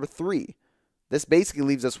 Number 3, this basically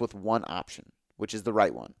leaves us with one option, which is the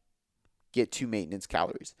right one. Get to maintenance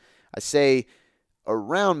calories. I say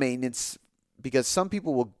around maintenance because some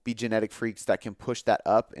people will be genetic freaks that can push that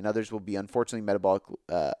up, and others will be unfortunate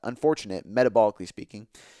metabolically speaking,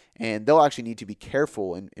 and they'll actually need to be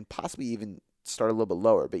careful and possibly even start a little bit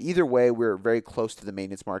lower. But either way, we're very close to the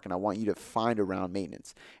maintenance mark, and I want you to find around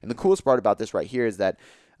maintenance. And the coolest part about this right here is that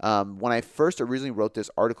when I first originally wrote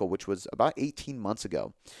this article, which was about 18 months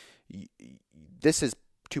ago, this is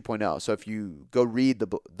 2.0. So if you go read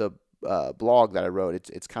the blog that I wrote.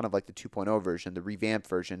 It's kind of like the 2.0 version, the revamped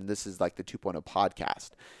version. This is like the 2.0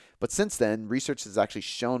 podcast. But since then, research has actually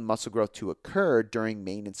shown muscle growth to occur during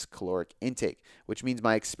maintenance caloric intake, which means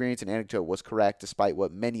my experience and anecdote was correct, despite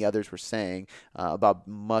what many others were saying about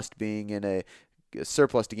must being in a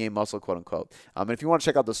surplus to gain muscle, quote unquote. And if you want to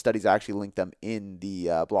check out those studies, I actually link them in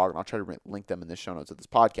the blog, and I'll try to link them in the show notes of this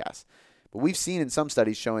podcast. But we've seen in some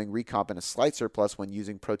studies showing recomp in a slight surplus when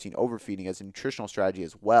using protein overfeeding as a nutritional strategy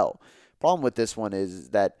as well. Problem with this one is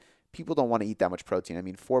that people don't want to eat that much protein. I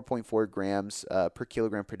mean, 4.4 grams per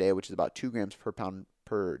kilogram per day, which is about 2 grams per pound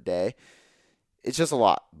per day. It's just a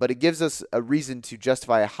lot, but it gives us a reason to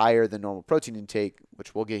justify a higher than normal protein intake,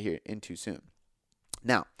 which we'll get here into soon.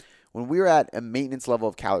 Now, when we're at a maintenance level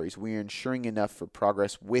of calories, we are ensuring enough for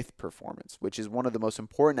progress with performance, which is one of the most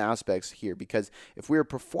important aspects here, because if we are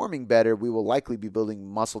performing better, we will likely be building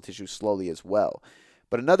muscle tissue slowly as well.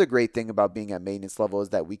 But another great thing about being at maintenance level is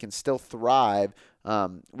that we can still thrive.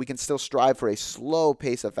 We can still strive for a slow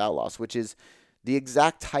pace of fat loss, which is the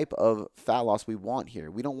exact type of fat loss we want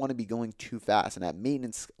here. We don't want to be going too fast. And at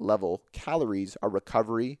maintenance level, calories are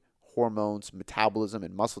recovery, hormones, metabolism,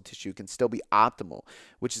 and muscle tissue can still be optimal,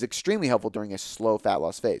 which is extremely helpful during a slow fat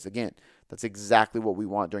loss phase. Again, that's exactly what we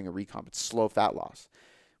want during a recomp. It's slow fat loss.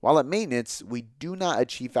 While at maintenance, we do not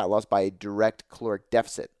achieve fat loss by a direct caloric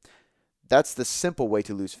deficit. That's the simple way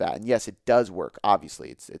to lose fat. And yes, it does work,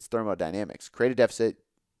 obviously. It's thermodynamics. Create a deficit,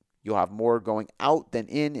 you'll have more going out than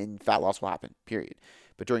in, and fat loss will happen, period.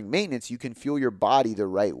 But during maintenance, you can fuel your body the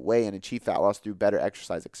right way and achieve fat loss through better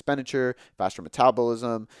exercise expenditure, faster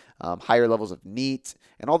metabolism, higher levels of NEAT,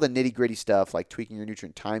 and all the nitty-gritty stuff like tweaking your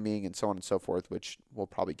nutrient timing and so on and so forth, which we'll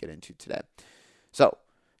probably get into today. So,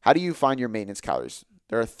 how do you find your maintenance calories?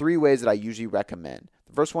 There are 3 ways that I usually recommend.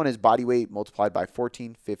 The first one is body weight multiplied by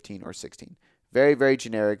 14, 15, or 16. Very, very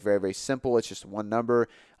generic, very, very simple. It's just one number.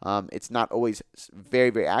 It's not always very,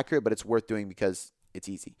 very accurate, but it's worth doing because it's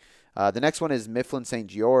easy. The next one is Mifflin St.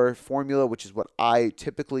 Jeor formula, which is what I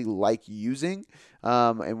typically like using.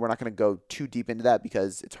 And we're not going to go too deep into that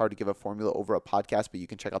because it's hard to give a formula over a podcast, but you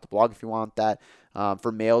can check out the blog if you want that.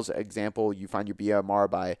 For males, example, you find your BMR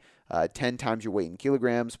by 10 times your weight in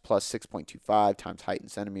kilograms plus 6.25 times height in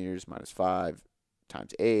centimeters minus 5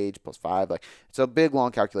 times age plus 5. Like, it's a big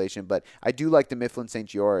long calculation, but I do like the Mifflin St.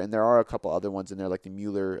 Jeor, and there are a couple other ones in there like the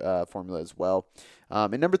Mueller formula as well.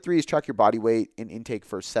 And number 3 is track your body weight and intake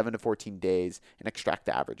for 7 to 14 days and extract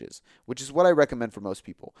the averages, which is what I recommend for most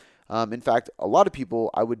people. In fact, a lot of people,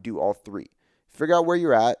 I would do all 3. Figure out where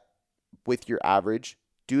you're at with your average,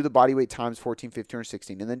 do the body weight times 14, 15, or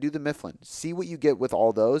 16, and then do the Mifflin. See what you get with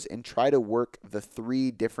all those and try to work the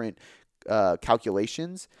 3 different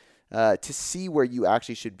calculations to see where you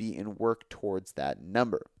actually should be and work towards that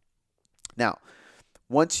number. Now,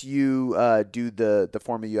 once you do the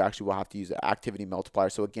formula, you actually will have to use an activity multiplier.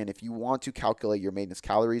 So again, if you want to calculate your maintenance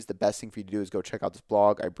calories, the best thing for you to do is go check out this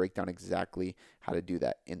blog. I break down exactly how to do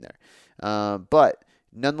that in there. But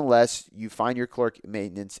nonetheless, you find your caloric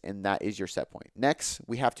maintenance, and that is your set point. Next,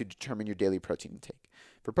 we have to determine your daily protein intake.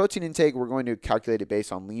 For protein intake, we're going to calculate it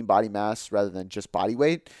based on lean body mass rather than just body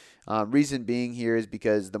weight. Reason being here is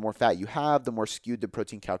because the more fat you have, the more skewed the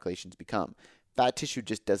protein calculations become. Fat tissue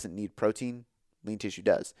just doesn't need protein. Lean tissue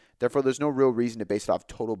does. Therefore, there's no real reason to base it off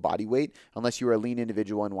total body weight unless you are a lean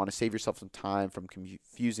individual and want to save yourself some time from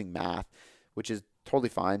confusing math, which is totally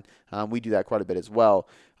fine. We do that quite a bit as well.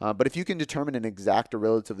 But if you can determine an exact or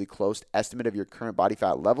relatively close estimate of your current body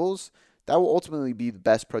fat levels, that will ultimately be the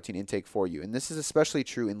best protein intake for you. And this is especially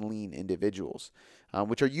true in lean individuals,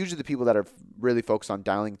 which are usually the people that are really focused on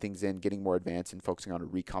dialing things in, getting more advanced, and focusing on a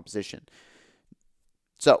recomposition.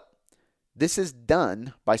 So this is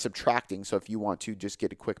done by subtracting. So if you want to just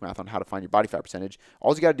get a quick math on how to find your body fat percentage,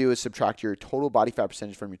 all you got to do is subtract your total body fat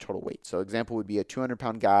percentage from your total weight. So example would be a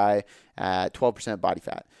 200-pound guy at 12% body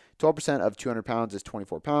fat. 12% of 200 pounds is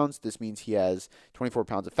 24 pounds. This means he has 24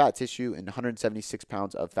 pounds of fat tissue and 176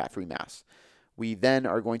 pounds of fat-free mass. We then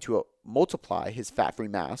are going to multiply his fat-free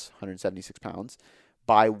mass, 176 pounds,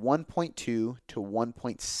 by 1.2 to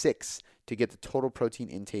 1.6 to get the total protein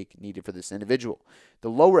intake needed for this individual. The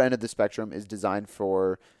lower end of the spectrum is designed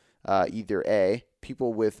for either A,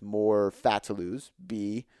 people with more fat to lose,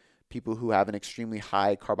 B, people who have an extremely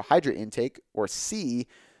high carbohydrate intake, or C,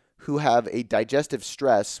 who have a digestive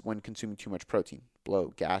stress when consuming too much protein,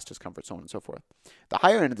 bloat, gas, discomfort, so on and so forth. The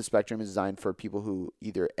higher end of the spectrum is designed for people who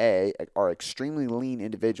either A, are extremely lean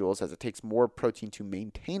individuals as it takes more protein to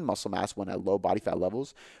maintain muscle mass when at low body fat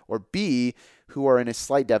levels, or B, who are in a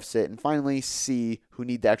slight deficit, and finally C, who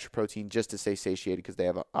need the extra protein just to stay satiated because they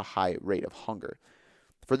have a high rate of hunger.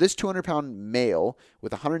 For this 200-pound male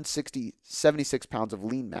with 76 pounds of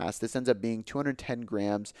lean mass, this ends up being 210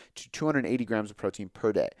 grams to 280 grams of protein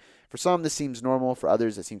per day. For some, this seems normal. For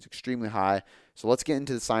others, it seems extremely high. So let's get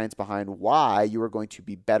into the science behind why you are going to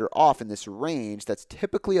be better off in this range that's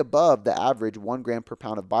typically above the average 1 gram per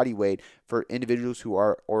pound of body weight for individuals who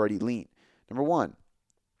are already lean. Number one,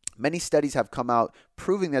 many studies have come out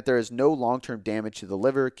proving that there is no long-term damage to the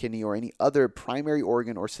liver, kidney, or any other primary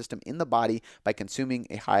organ or system in the body by consuming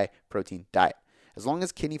a high-protein diet. As long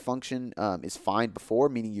as kidney function is fine before,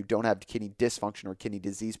 meaning you don't have kidney dysfunction or kidney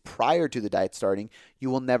disease prior to the diet starting, you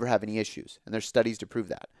will never have any issues. And there's studies to prove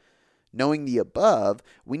that. Knowing the above,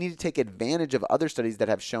 we need to take advantage of other studies that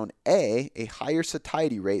have shown A, a higher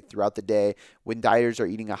satiety rate throughout the day when dieters are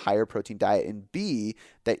eating a higher protein diet, and B,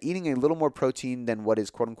 that eating a little more protein than what is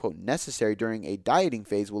quote-unquote necessary during a dieting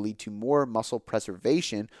phase will lead to more muscle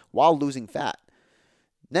preservation while losing fat.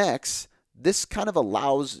 Next, this kind of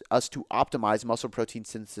allows us to optimize muscle protein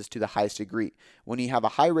synthesis to the highest degree. When you have a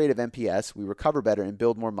high rate of MPS, we recover better and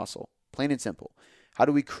build more muscle. Plain and simple. How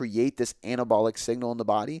do we create this anabolic signal in the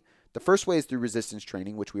body? The first way is through resistance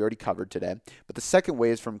training, which we already covered today, but the second way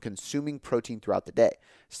is from consuming protein throughout the day.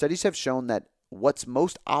 Studies have shown that what's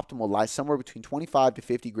most optimal lies somewhere between 25 to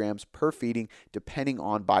 50 grams per feeding, depending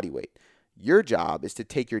on body weight. Your job is to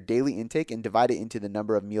take your daily intake and divide it into the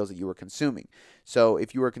number of meals that you are consuming. So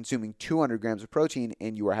if you are consuming 200 grams of protein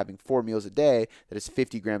and you are having 4 meals a day, that is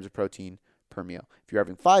 50 grams of protein per meal. If you're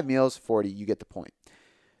having 5 meals, 40, you get the point.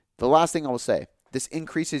 The last thing I will say, this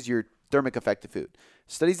increases your thermic effect of food.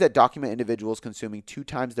 Studies that document individuals consuming 2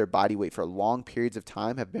 times their body weight for long periods of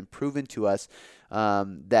time have been proven to us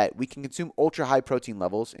that we can consume ultra high protein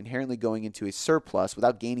levels, inherently going into a surplus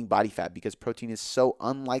without gaining body fat because protein is so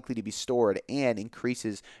unlikely to be stored and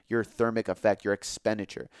increases your thermic effect, your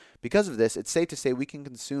expenditure. Because of this, it's safe to say we can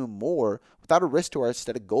consume more without a risk to our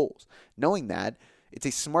aesthetic goals. Knowing that, it's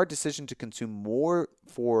a smart decision to consume more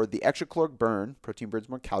for the extra caloric burn. Protein burns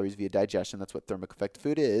more calories via digestion. That's what thermic effect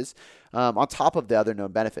food is, on top of the other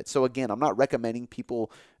known benefits. So again, I'm not recommending people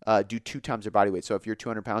do 2 times their body weight. So if you're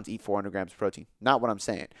 200 pounds, eat 400 grams of protein. Not what I'm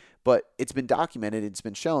saying. But it's been documented. It's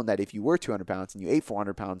been shown that if you were 200 pounds and you ate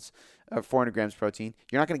 400 grams of protein,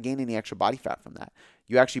 you're not going to gain any extra body fat from that.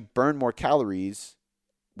 You actually burn more calories,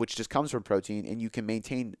 which just comes from protein, and you can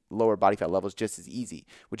maintain lower body fat levels just as easy,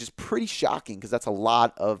 which is pretty shocking because that's a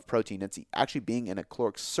lot of protein. It's actually being in a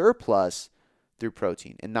caloric surplus through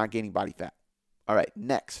protein and not gaining body fat. All right,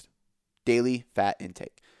 next, daily fat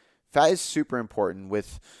intake. Fat is super important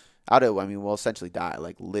without it, we'll essentially die,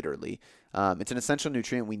 like literally. It's an essential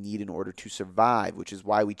nutrient we need in order to survive, which is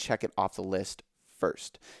why we check it off the list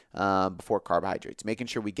first before carbohydrates, making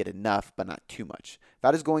sure we get enough but not too much.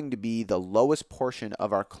 Fat is going to be the lowest portion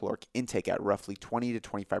of our caloric intake at roughly 20 to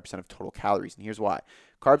 25% of total calories, and here's why.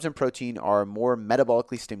 Carbs and protein are more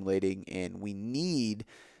metabolically stimulating, and we need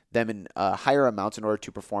them in higher amounts in order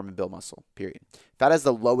to perform and build muscle, period. Fat has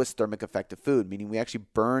the lowest thermic effect of food, meaning we actually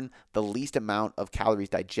burn the least amount of calories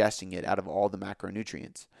digesting it out of all the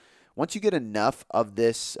macronutrients. Once you get enough of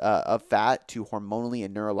this of fat to hormonally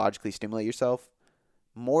and neurologically stimulate yourself,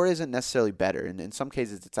 more isn't necessarily better, and in some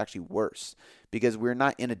cases it's actually worse because we're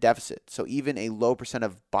not in a deficit. So even a low percent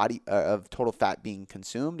of of total fat being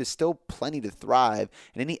consumed is still plenty to thrive,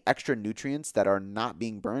 and any extra nutrients that are not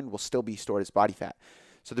being burned will still be stored as body fat.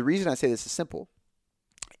 So the reason I say this is simple.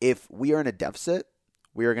 If we are in a deficit,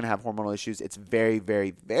 we are going to have hormonal issues. It's very,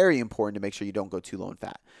 very, very important to make sure you don't go too low in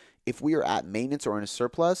fat. If we are at maintenance or in a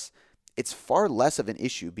surplus, it's far less of an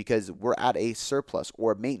issue because we're at a surplus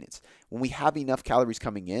or maintenance. When we have enough calories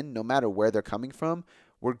coming in, no matter where they're coming from,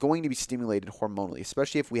 we're going to be stimulated hormonally,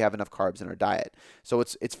 especially if we have enough carbs in our diet. So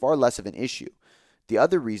it's far less of an issue. The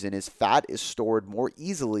other reason is fat is stored more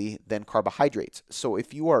easily than carbohydrates. So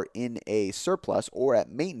if you are in a surplus or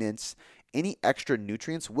at maintenance, any extra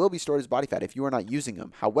nutrients will be stored as body fat if you are not using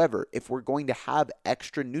them. However, if we're going to have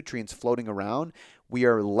extra nutrients floating around, we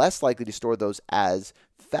are less likely to store those as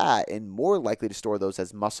fat and more likely to store those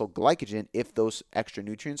as muscle glycogen if those extra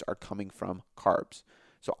nutrients are coming from carbs.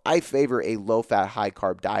 So I favor a low-fat,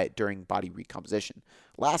 high-carb diet during body recomposition.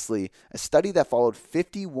 Lastly, a study that followed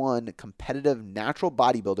 51 competitive natural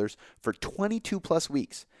bodybuilders for 22 plus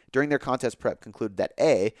weeks during their contest prep concluded that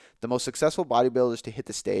A, the most successful bodybuilders to hit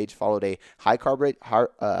the stage followed a high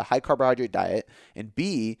carbohydrate diet, and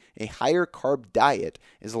B, a higher carb diet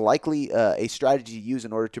is likely a strategy to use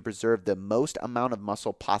in order to preserve the most amount of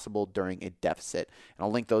muscle possible during a deficit. And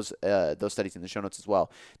I'll link those studies in the show notes as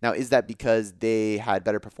well. Now, is that because they had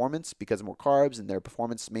better performance because of more carbs and their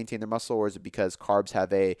performance maintained their muscle, or is it because carbs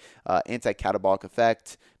have a anti-catabolic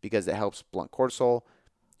effect because it helps blunt cortisol?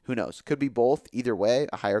 Who knows? Could be both. Either way,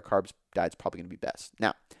 a higher carbs diet is probably going to be best.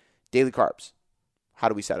 Now, daily carbs. How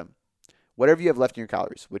do we set them? Whatever you have left in your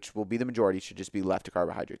calories, which will be the majority, should just be left to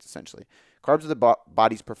carbohydrates, essentially. Carbs are the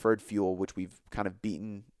body's preferred fuel, which we've kind of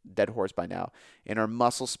beaten dead horse by now, and are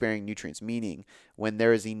muscle-sparing nutrients, meaning when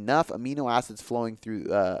there is enough amino acids flowing through,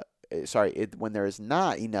 when there is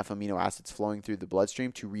not enough amino acids flowing through the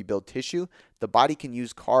bloodstream to rebuild tissue, the body can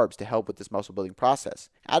use carbs to help with this muscle building process.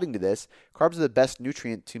 Adding to this, carbs are the best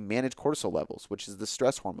nutrient to manage cortisol levels, which is the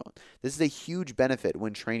stress hormone. This is a huge benefit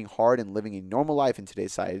when training hard and living a normal life in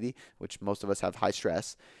today's society, which most of us have high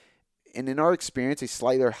stress. And in our experience, a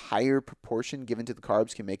slightly higher proportion given to the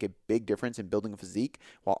carbs can make a big difference in building a physique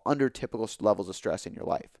while under typical levels of stress in your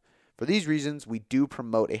life. For these reasons, we do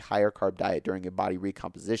promote a higher carb diet during a body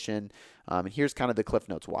recomposition. And here's kind of the cliff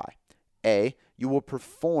notes why. A, you will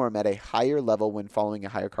perform at a higher level when following a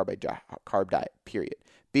higher carb diet, period.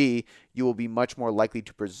 B, you will be much more likely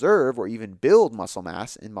to preserve or even build muscle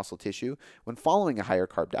mass and muscle tissue when following a higher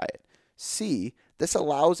carb diet. C, this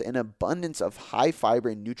allows an abundance of high fiber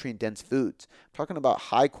and nutrient-dense foods. I'm talking about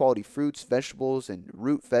high-quality fruits, vegetables, and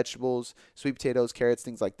root vegetables, sweet potatoes, carrots,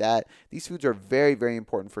 things like that. These foods are very, very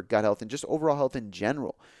important for gut health and just overall health in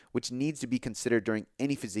general, which needs to be considered during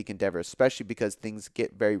any physique endeavor, especially because things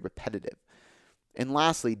get very repetitive. And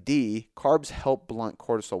lastly, D, carbs help blunt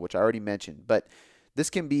cortisol, which I already mentioned, but this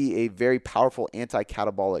can be a very powerful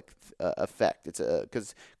anti-catabolic effect. It's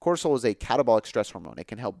because cortisol is a catabolic stress hormone. It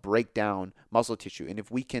can help break down muscle tissue. And if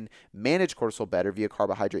we can manage cortisol better via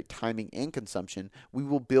carbohydrate timing and consumption, we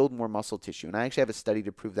will build more muscle tissue. And I actually have a study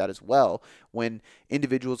to prove that as well. When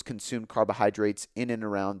individuals consume carbohydrates in and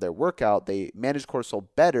around their workout, they manage cortisol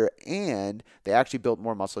better and they actually build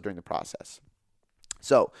more muscle during the process.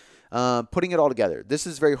 So, putting it all together, this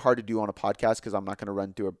is very hard to do on a podcast because I'm not going to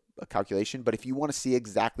run through a calculation. But if you want to see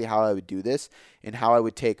exactly how I would do this and how I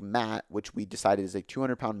would take Matt, which we decided is a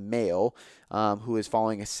 200-pound male who is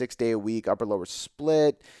following a 6-day-a-week upper-lower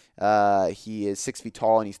split. He is 6 feet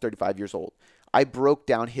tall and he's 35 years old. I broke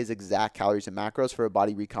down his exact calories and macros for a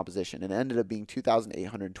body recomposition, and it ended up being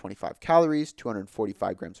 2,825 calories,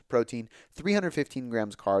 245 grams of protein, 315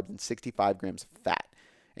 grams of carbs, and 65 grams of fat.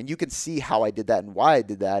 And you can see how I did that and why I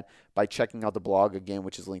did that by checking out the blog again,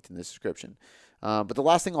 which is linked in the description. But the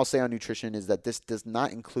last thing I'll say on nutrition is that this does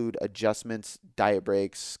not include adjustments, diet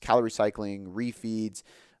breaks, calorie cycling, refeeds,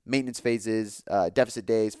 maintenance phases, deficit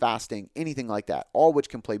days, fasting, anything like that, all which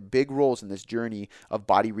can play big roles in this journey of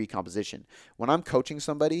body recomposition. When I'm coaching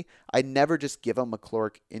somebody, I never just give them a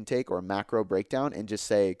caloric intake or a macro breakdown and just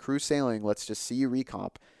say, cruise sailing, let's just see you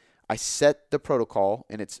recomp. I set the protocol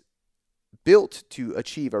and it's built to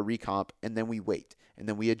achieve a recomp, and then we wait, and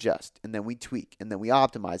then we adjust, and then we tweak, and then we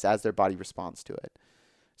optimize as their body responds to it.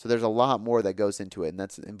 So there's a lot more that goes into it, and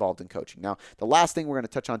that's involved in coaching. Now, the last thing we're going to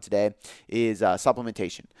touch on today is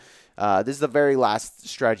supplementation. This is the very last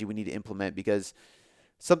strategy we need to implement because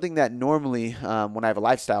something that normally when I have a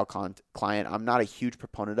lifestyle client, I'm not a huge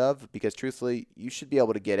proponent of because truthfully, you should be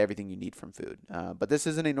able to get everything you need from food. But this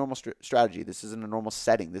isn't a normal strategy. This isn't a normal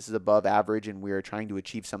setting. This is above average, and we are trying to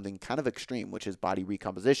achieve something kind of extreme, which is body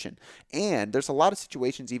recomposition. And there's a lot of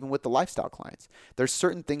situations, even with the lifestyle clients, there's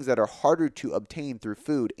certain things that are harder to obtain through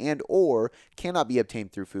food and or cannot be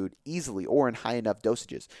obtained through food easily or in high enough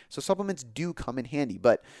dosages. So supplements do come in handy.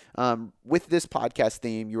 But with this podcast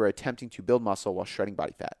theme, you are attempting to build muscle while shredding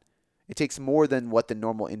body fat. It takes more than what the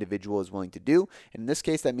normal individual is willing to do. And in this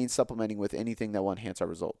case, that means supplementing with anything that will enhance our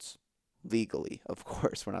results. Legally, of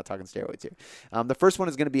course. We're not talking steroids here. The first one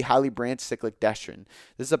is going to be highly branched cyclic dextrin.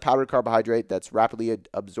 This is a powdered carbohydrate that's rapidly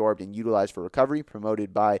absorbed and utilized for recovery,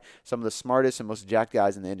 promoted by some of the smartest and most jacked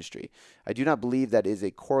guys in the industry. I do not believe that is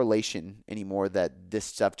a correlation anymore that this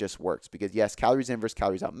stuff just works. Because yes, calories in versus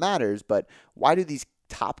calories out matters, but why do these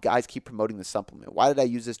top guys keep promoting the supplement? Why did I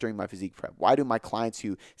use this during my physique prep? Why do my clients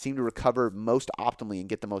who seem to recover most optimally and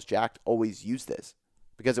get the most jacked always use this?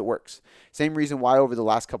 Because it works. Same reason why over the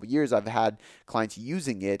last couple of years I've had clients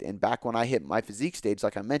using it, and back when I hit my physique stage,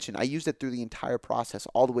 like I mentioned, I used it through the entire process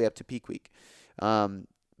all the way up to peak week.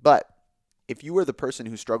 But if you are the person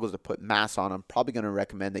who struggles to put mass on, I'm probably going to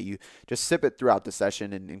recommend that you just sip it throughout the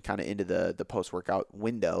session and kind of into the post-workout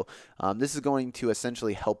window. This is going to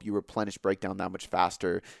essentially help you replenish breakdown that much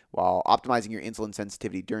faster while optimizing your insulin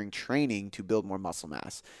sensitivity during training to build more muscle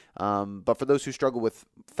mass. But for those who struggle with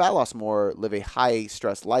fat loss more, live a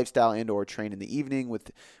high-stress lifestyle and or train in the evening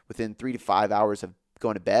within 3 to 5 hours of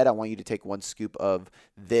going to bed, I want you to take 1 scoop of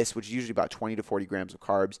this, which is usually about 20 to 40 grams of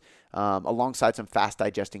carbs, alongside some fast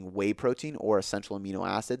digesting whey protein or essential amino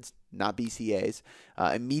acids, not BCAAs,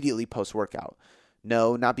 immediately post-workout.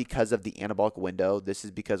 No, not because of the anabolic window. This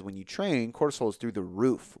is because when you train, cortisol is through the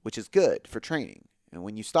roof, which is good for training. And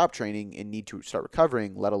when you stop training and need to start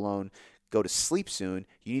recovering, let alone go to sleep soon,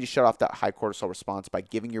 you need to shut off that high cortisol response by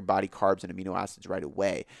giving your body carbs and amino acids right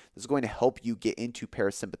away. This is going to help you get into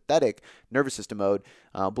parasympathetic nervous system mode,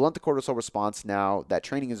 blunt the cortisol response now that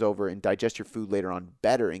training is over, and digest your food later on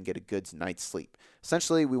better and get a good night's sleep.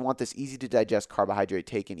 Essentially, we want this easy to digest carbohydrate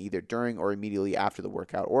taken either during or immediately after the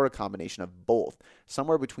workout, or a combination of both.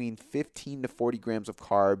 Somewhere between 15 to 40 grams of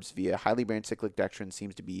carbs via highly branched cyclic dextrin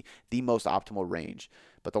seems to be the most optimal range.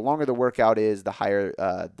 But the longer the workout is, the higher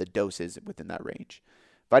the dose is within that range.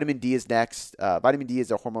 Vitamin D is next. Vitamin D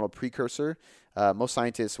is a hormonal precursor. Most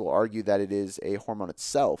scientists will argue that it is a hormone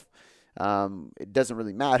itself. It doesn't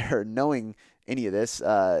really matter knowing any of this.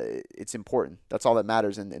 It's important. That's all that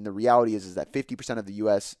matters. And the reality is that 50% of the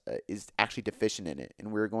U.S. Is actually deficient in it.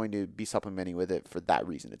 And we're going to be supplementing with it for that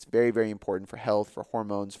reason. It's very, very important for health, for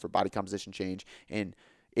hormones, for body composition change. And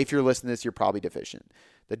if you're listening to this, you're probably deficient.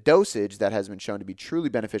 The dosage that has been shown to be truly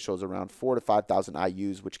beneficial is around 4,000 to 5,000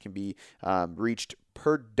 IUs, which can be reached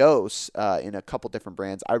per dose in a couple different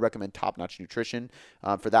brands. I recommend Top Notch Nutrition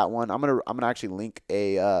for that one. I'm gonna actually link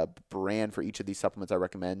a brand for each of these supplements I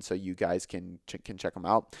recommend, so you guys can check them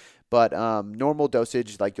out. But normal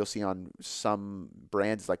dosage, like you'll see on some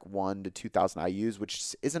brands, like 1,000 to 2,000 IUs,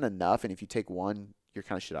 which isn't enough. And if you take one, you're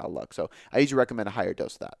kind of shit out of luck. So I usually recommend a higher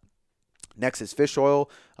dose of that. Next is fish oil.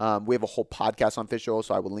 We have a whole podcast on fish oil,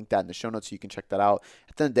 so I will link that in the show notes so you can check that out.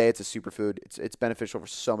 At the end of the day, it's a superfood. It's beneficial for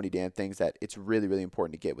so many damn things that it's really, really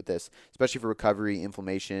important to get with this, especially for recovery,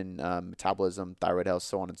 inflammation, metabolism, thyroid health,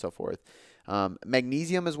 so on and so forth.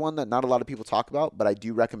 Magnesium is one that not a lot of people talk about, but I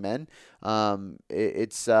do recommend.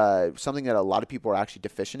 It's something that a lot of people are actually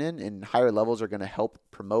deficient in, and higher levels are going to help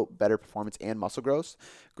promote better performance and muscle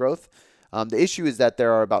growth. The issue is that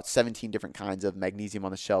there are about 17 different kinds of magnesium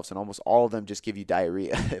on the shelves, and almost all of them just give you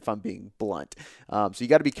diarrhea, if I'm being blunt. So you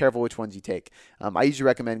got to be careful which ones you take. I usually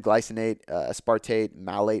recommend glycinate, aspartate,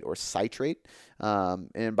 malate, or citrate in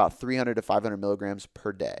about 300 to 500 milligrams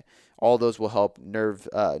per day. All those will help nerve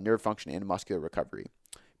function and muscular recovery.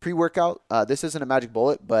 Pre-workout, this isn't a magic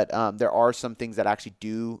bullet, but there are some things that actually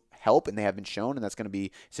do help, and they have been shown, and that's going to be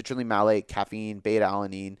citrulline malate, caffeine,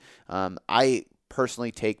 beta-alanine. I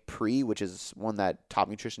personally take Pre, which is one that Top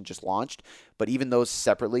Nutrition just launched, but even those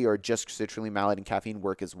separately or just citrulline malate and caffeine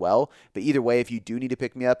work as well. But either way, if you do need to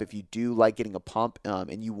pick me up, if you do like getting a pump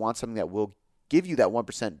and you want something that will give you that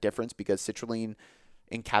 1% difference, because citrulline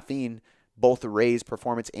and caffeine both raise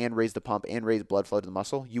performance and raise the pump and raise blood flow to the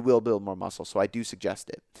muscle, you will build more muscle. So I do suggest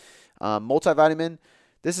it. Multivitamin.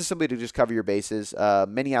 This is simply to just cover your bases.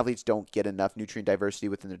 Many athletes don't get enough nutrient diversity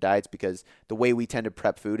within their diets because the way we tend to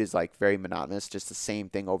prep food is like very monotonous, just the same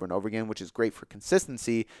thing over and over again, which is great for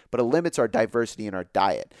consistency, but it limits our diversity in our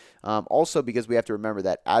diet. Also, because we have to remember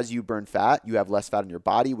that as you burn fat, you have less fat in your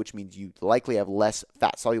body, which means you likely have less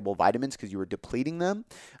fat-soluble vitamins because you are depleting them.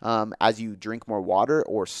 As you drink more water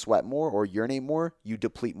or sweat more or urinate more, you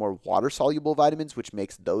deplete more water-soluble vitamins, which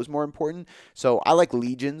makes those more important. So I like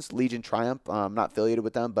Legion Triumph. I'm not affiliated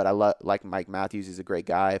with them, but I like Mike Matthews. He's a great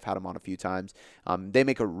guy. I've had him on a few times. They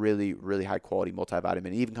make a really, really high quality multivitamin.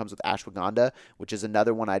 It even comes with ashwagandha, which is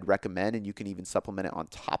another one I'd recommend, and you can even supplement it on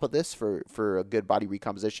top of this for a good body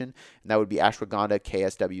recomposition, and that would be ashwagandha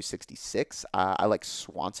KSW66. I like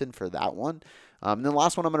Swanson for that one. And then the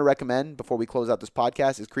last one I'm going to recommend before we close out this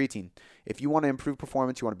podcast is creatine. If you want to improve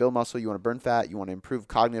performance, you want to build muscle, you want to burn fat, you want to improve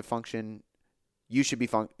cognitive function, you should be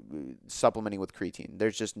supplementing with creatine.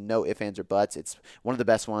 There's just no ifs, ands, or buts. It's one of the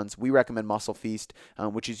best ones. We recommend Muscle Feast,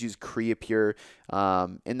 which is used Creapure,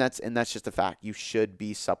 and that's just a fact. You should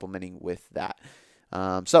be supplementing with that.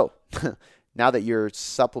 So now that you're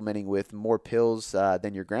supplementing with more pills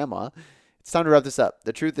than your grandma, it's time to wrap this up.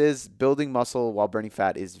 The truth is, building muscle while burning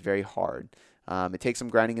fat is very hard. It takes some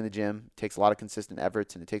grinding in the gym, it takes a lot of consistent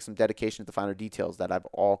efforts, and it takes some dedication to the finer details that I've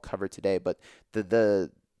all covered today. But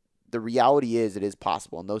the reality is it is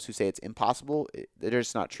possible. And those who say it's impossible, they're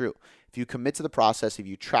just not true. If you commit to the process, if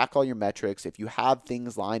you track all your metrics, if you have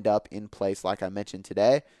things lined up in place like I mentioned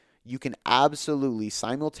today, you can absolutely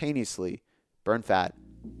simultaneously burn fat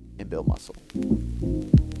and build muscle.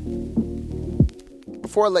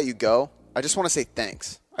 Before I let you go, I just want to say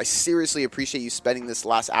thanks. I seriously appreciate you spending this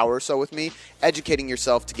last hour or so with me, educating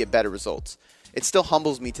yourself to get better results. It still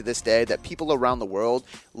humbles me to this day that people around the world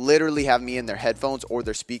literally have me in their headphones or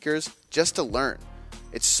their speakers just to learn.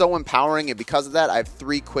 It's so empowering, and because of that, I have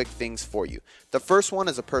 3 quick things for you. The first one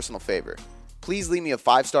is a personal favor. please leave me a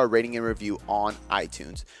 5-star rating and review on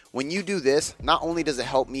iTunes. When you do this, not only does it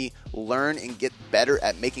help me learn and get better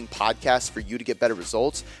at making podcasts for you to get better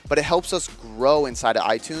results, but it helps us grow inside of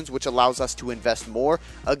iTunes, which allows us to invest more,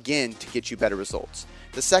 again, to get you better results.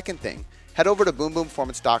 The second thing, head over to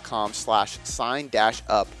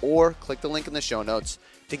boomboomperformance.com/sign-up or click the link in the show notes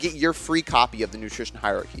to get your free copy of the Nutrition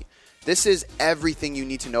Hierarchy. This is everything you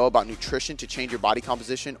need to know about nutrition to change your body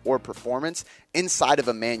composition or performance inside of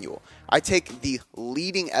a manual. I take the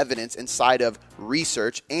leading evidence inside of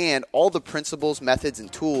research and all the principles, methods,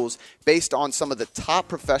 and tools based on some of the top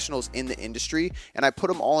professionals in the industry, and I put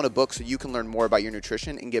them all in a book so you can learn more about your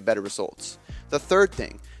nutrition and get better results. The third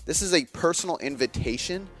thing, this is a personal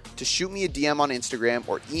invitation to shoot me a DM on Instagram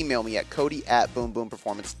or email me at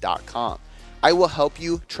cody@boomboomperformance.com. I will help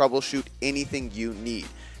you troubleshoot anything you need.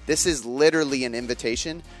 This is literally an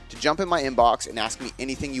invitation to jump in my inbox and ask me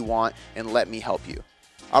anything you want and let me help you.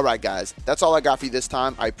 All right, guys, that's all I got for you this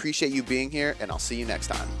time. I appreciate you being here, and I'll see you next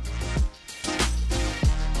time.